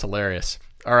 Oh, that's hilarious.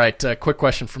 All right, quick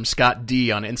question from Scott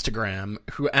D on Instagram,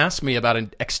 who asked me about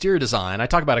an exterior design. I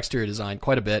talk about exterior design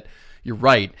quite a bit. You're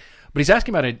right. But he's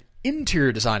asking about an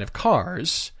interior design of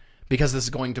cars because this is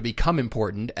going to become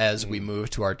important as we move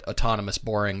to our autonomous,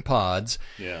 boring pods.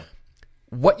 Yeah.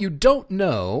 What you don't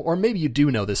know, or maybe you do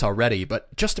know this already,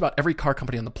 but just about every car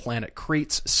company on the planet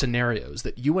creates scenarios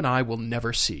that you and I will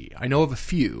never see. I know of a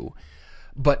few,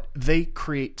 but they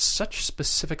create such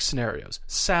specific scenarios.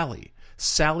 Sally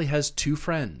has 2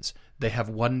 friends. They have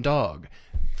 1 dog.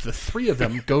 The 3 of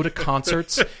them go to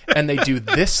concerts and they do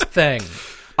this thing.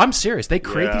 I'm serious. They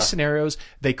create these scenarios.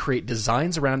 They create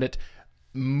designs around it.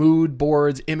 Mood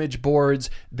boards, image boards.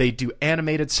 They do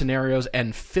animated scenarios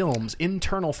and films,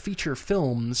 internal feature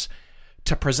films,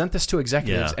 to present this to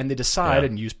executives, and they decide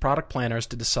and use product planners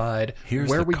to decide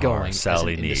where we're going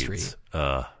Sally as an industry. needs.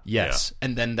 Yes,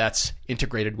 and then that's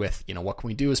integrated with, what can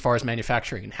we do as far as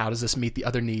manufacturing, and how does this meet the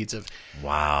other needs of...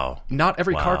 Wow. Not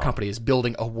every car company is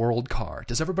building a world car.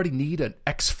 Does everybody need an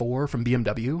X4 from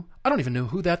BMW? I don't even know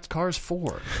who that car's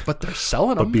for, but they're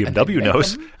selling them. But BMW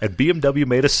knows, and BMW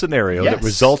made a scenario that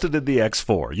resulted in the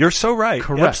X4. You're so right.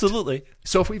 Correct. Absolutely.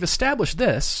 So if we've established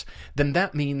this, then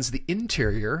that means the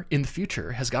interior in the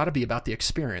future has got to be about the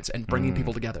experience and bringing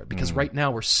people together. Because right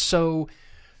now we're so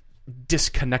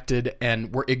disconnected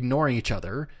and we're ignoring each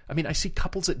other. I mean, I see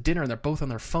couples at dinner and they're both on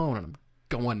their phone, and I'm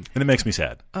going... And it makes me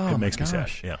sad. Oh, it makes my me sad.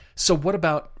 gosh. Yeah. So what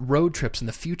about road trips in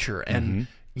the future and,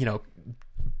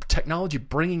 technology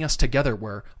bringing us together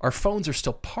where our phones are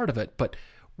still part of it, but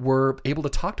we're able to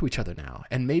talk to each other now.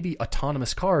 And maybe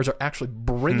autonomous cars are actually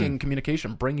bringing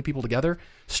communication, bringing people together,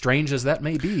 strange as that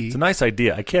may be. It's a nice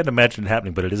idea. I can't imagine it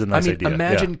happening, but it is a nice idea.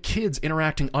 Imagine kids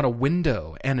interacting on a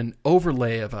window and an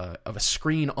overlay of a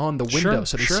screen on the window.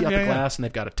 So they see out the glass and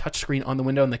they've got a touch screen on the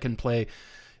window and they can play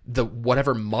the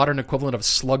whatever modern equivalent of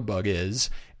Slugbug is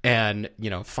and,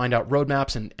 find out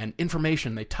roadmaps and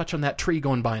information. They touch on that tree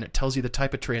going by and it tells you the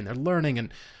type of tree, and they're learning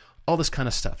and all this kind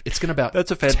of stuff. It's going to be about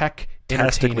That's a tech,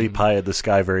 fantastically pie in the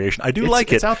sky variation. I do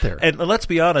like it. It's out there. And let's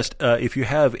be honest, if you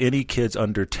have any kids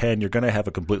under 10, you're going to have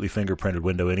a completely fingerprinted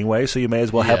window anyway, so you may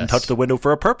as well have them touch the window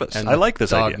for a purpose. And I like this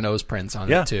dog idea. nose prints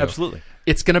on it too. Yeah, absolutely.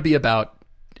 It's going to be about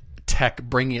tech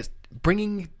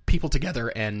bringing people together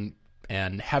and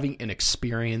having an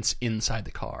experience inside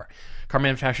the car. Car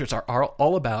manufacturers are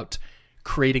all about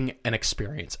creating an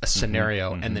experience, a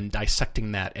scenario, and then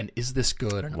dissecting that. And is this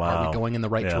good? And are we going in the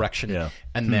right direction? Yeah.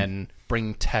 And then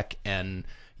bring tech and,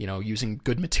 using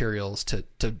good materials to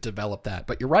develop that.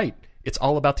 But you're right. It's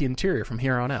all about the interior from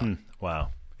here on out.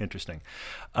 Wow. Interesting.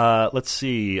 Let's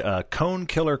see. Cone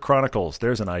Killer Chronicles.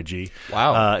 There's an IG.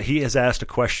 Wow. He has asked a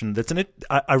question that's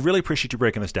I really appreciate you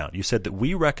breaking this down. You said that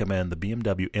we recommend the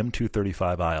BMW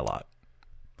M235i a lot.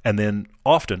 And then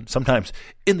often, sometimes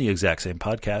in the exact same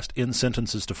podcast, in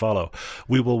sentences to follow,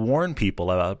 we will warn people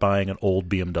about buying an old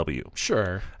BMW.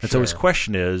 Sure. And so his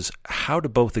question is, how do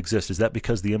both exist? Is that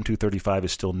because the M235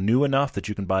 is still new enough that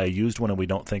you can buy a used one and we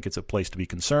don't think it's a place to be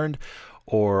concerned?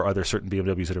 Or are there certain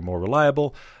BMWs that are more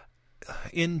reliable?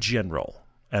 In general,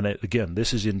 and again,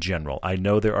 this is in general. I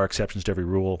know there are exceptions to every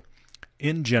rule.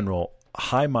 In general,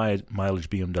 high mileage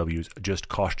BMWs just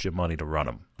cost you money to run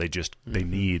them. They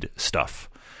need stuff.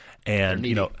 And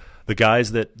the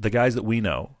guys that we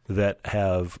know that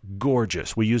have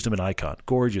gorgeous, we used them in Icon,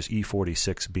 gorgeous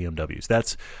E46 BMWs.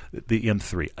 That's the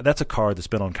M3. That's a car that's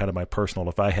been on kind of my personal,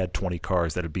 if I had 20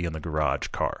 cars, that'd be in the garage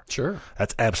car. Sure.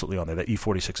 That's absolutely on there. That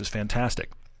E46 is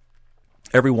fantastic.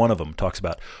 Every one of them talks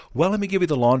about, well, let me give you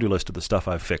the laundry list of the stuff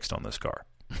I've fixed on this car.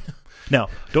 Now,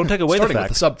 don't take away the fact starting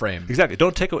with the subframe. Exactly.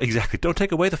 Don't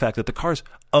take away the fact that the car's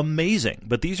amazing.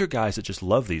 But these are guys that just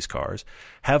love these cars,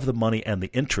 have the money and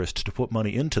the interest to put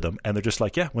money into them, and they're just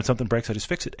like, yeah, when something breaks, I just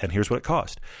fix it, and here's what it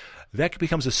cost. That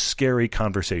becomes a scary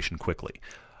conversation quickly.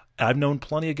 I've known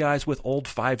plenty of guys with old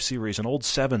 5 Series and old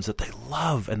 7s that they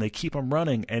love, and they keep them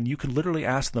running, and you can literally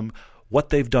ask them what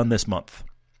they've done this month.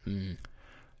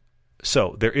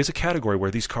 So there is a category where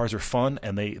these cars are fun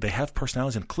and they have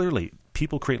personalities, and clearly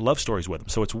people create love stories with them.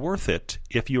 So it's worth it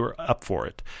if you're up for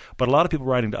it. But a lot of people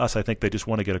writing to us, I think they just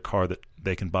want to get a car that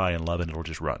they can buy and love and it'll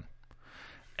just run.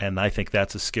 And I think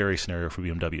that's a scary scenario for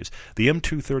BMWs. The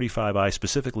M235i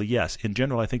specifically, yes. In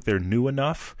general, I think they're new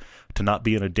enough to not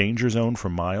be in a danger zone for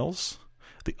miles.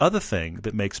 The other thing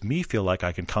that makes me feel like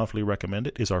I can confidently recommend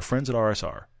it is our friends at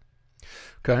RSR.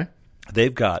 Okay.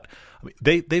 They've got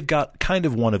kind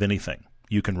of one of anything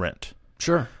you can rent.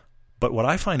 Sure. But what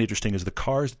I find interesting is the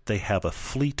cars they have a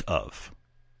fleet of.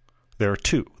 There are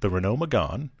 2, the Renault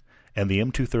Megane and the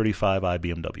M235i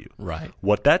BMW. Right.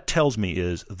 What that tells me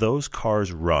is those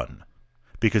cars run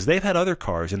because they've had other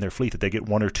cars in their fleet that they get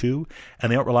 1 or 2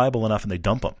 and they aren't reliable enough and they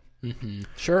dump them. Mm-hmm.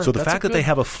 Sure. So the fact that they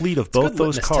have a fleet of both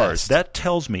those cars, that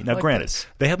tells me, now granted,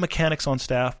 they have mechanics on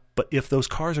staff, but if those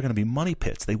cars are going to be money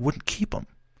pits, they wouldn't keep them.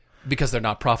 Because they're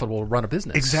not profitable to run a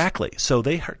business. Exactly. So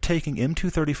they are taking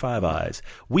M235Is.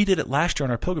 We did it last year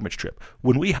on our pilgrimage trip.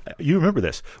 You remember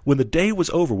this. When the day was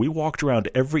over, we walked around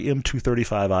every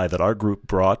M235i that our group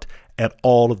brought, and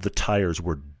all of the tires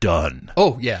were done.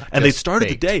 Oh, yeah. And they started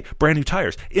the day, brand new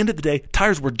tires. Ended the day,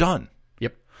 tires were done.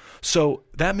 Yep. So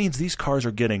that means these cars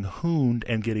are getting hooned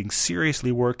and getting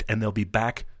seriously worked, and they'll be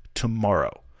back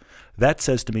tomorrow. That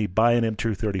says to me, buy an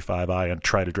M235i and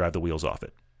try to drive the wheels off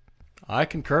it. I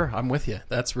concur. I'm with you.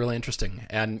 That's really interesting.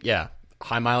 And yeah,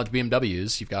 high mileage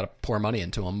BMWs, you've got to pour money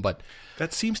into them, but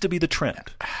that seems to be the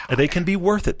trend. And they can be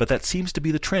worth it, but that seems to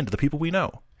be the trend of the people we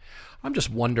know. I'm just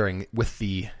wondering, with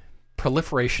the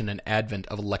proliferation and advent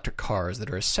of electric cars that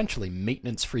are essentially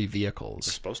maintenance-free vehicles,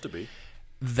 They're supposed to be,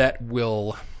 that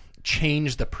will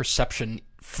change the perception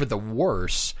for the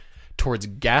worse towards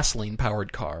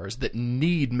gasoline-powered cars that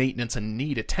need maintenance and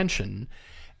need attention,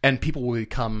 and people will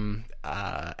become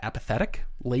apathetic,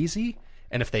 lazy,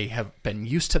 and if they have been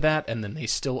used to that and then they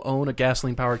still own a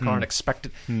gasoline-powered car and expect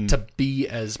it to be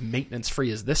as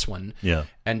maintenance-free as this one,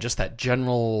 and just that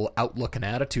general outlook and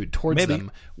attitude towards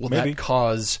them, will that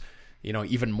cause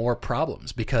even more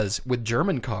problems? Because with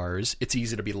German cars, it's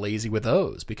easy to be lazy with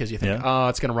those because you think,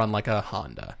 it's going to run like a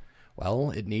Honda.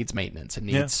 Well, it needs maintenance. It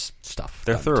needs stuff.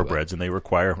 They're thoroughbreds and they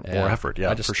require more effort.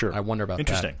 Yeah, for sure. I wonder about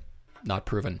Interesting. that. Not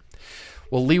proven.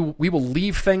 Well, Lee, we will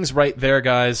leave things right there,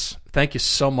 guys. Thank you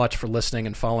so much for listening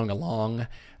and following along.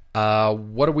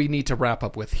 What do we need to wrap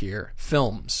up with here?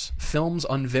 Films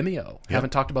on Vimeo. Haven't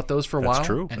talked about those for a while. That's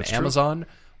true. And That's Amazon.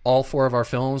 All 4 of our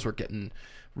films. We're getting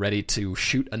ready to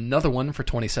shoot another one for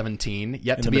 2017.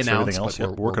 Yet to be announced,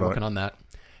 but we're working on that.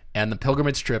 And the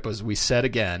pilgrimage trip, as we said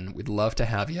again, we'd love to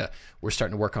have you. We're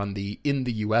starting to work on the in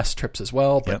the U.S. trips as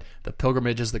well, but the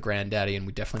pilgrimage is the granddaddy, and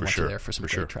we definitely want you there for some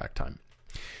great track time.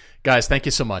 Guys, thank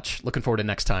you so much. Looking forward to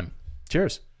next time.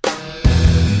 Cheers.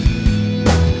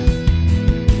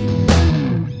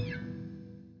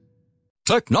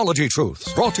 Technology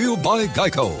Truths, brought to you by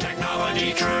Geico.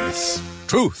 Technology Truths.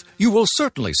 Truth, you will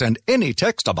certainly send any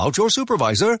text about your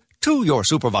supervisor to your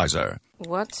supervisor.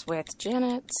 What's with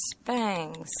Janet's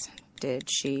bangs? Did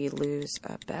she lose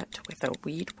a bet with a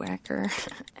weed whacker?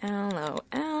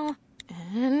 LOL.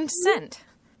 And send.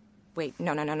 Wait,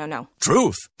 no.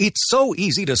 Truth, it's so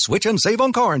easy to switch and save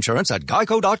on car insurance at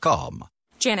Geico.com.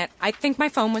 Janet, I think my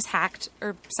phone was hacked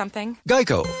or something.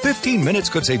 Geico, 15 minutes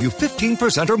could save you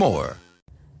 15% or more.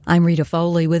 I'm Rita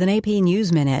Foley with an AP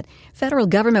News Minute. Federal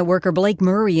government worker Blake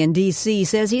Murray in D.C.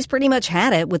 says he's pretty much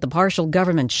had it with the partial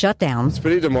government shutdown. It's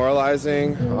pretty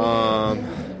demoralizing,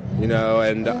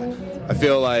 and I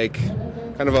feel like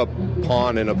kind of a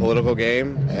pawn in a political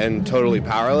game and totally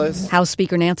powerless. House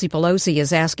Speaker Nancy Pelosi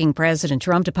is asking President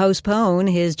Trump to postpone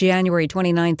his January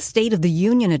 29th State of the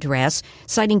Union address,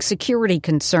 citing security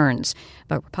concerns.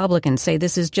 But Republicans say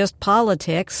this is just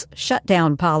politics,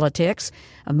 shutdown politics,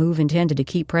 a move intended to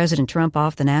keep President Trump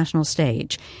off the national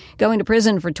stage. Going to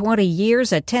prison for 20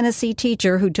 years, a Tennessee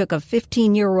teacher who took a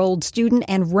 15-year-old student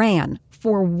and ran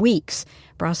for weeks.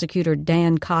 Prosecutor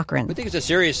Dan Cochran. We think it's a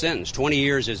serious sentence. 20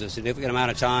 years is a significant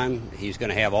amount of time. He's going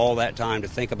to have all that time to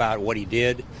think about what he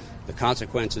did, the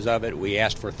consequences of it. We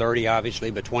asked for 30,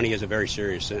 obviously, but 20 is a very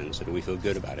serious sentence, and we feel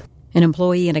good about it. An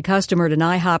employee and a customer at an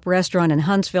IHOP restaurant in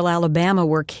Huntsville, Alabama,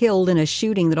 were killed in a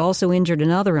shooting that also injured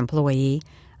another employee.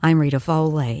 I'm Rita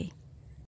Foley.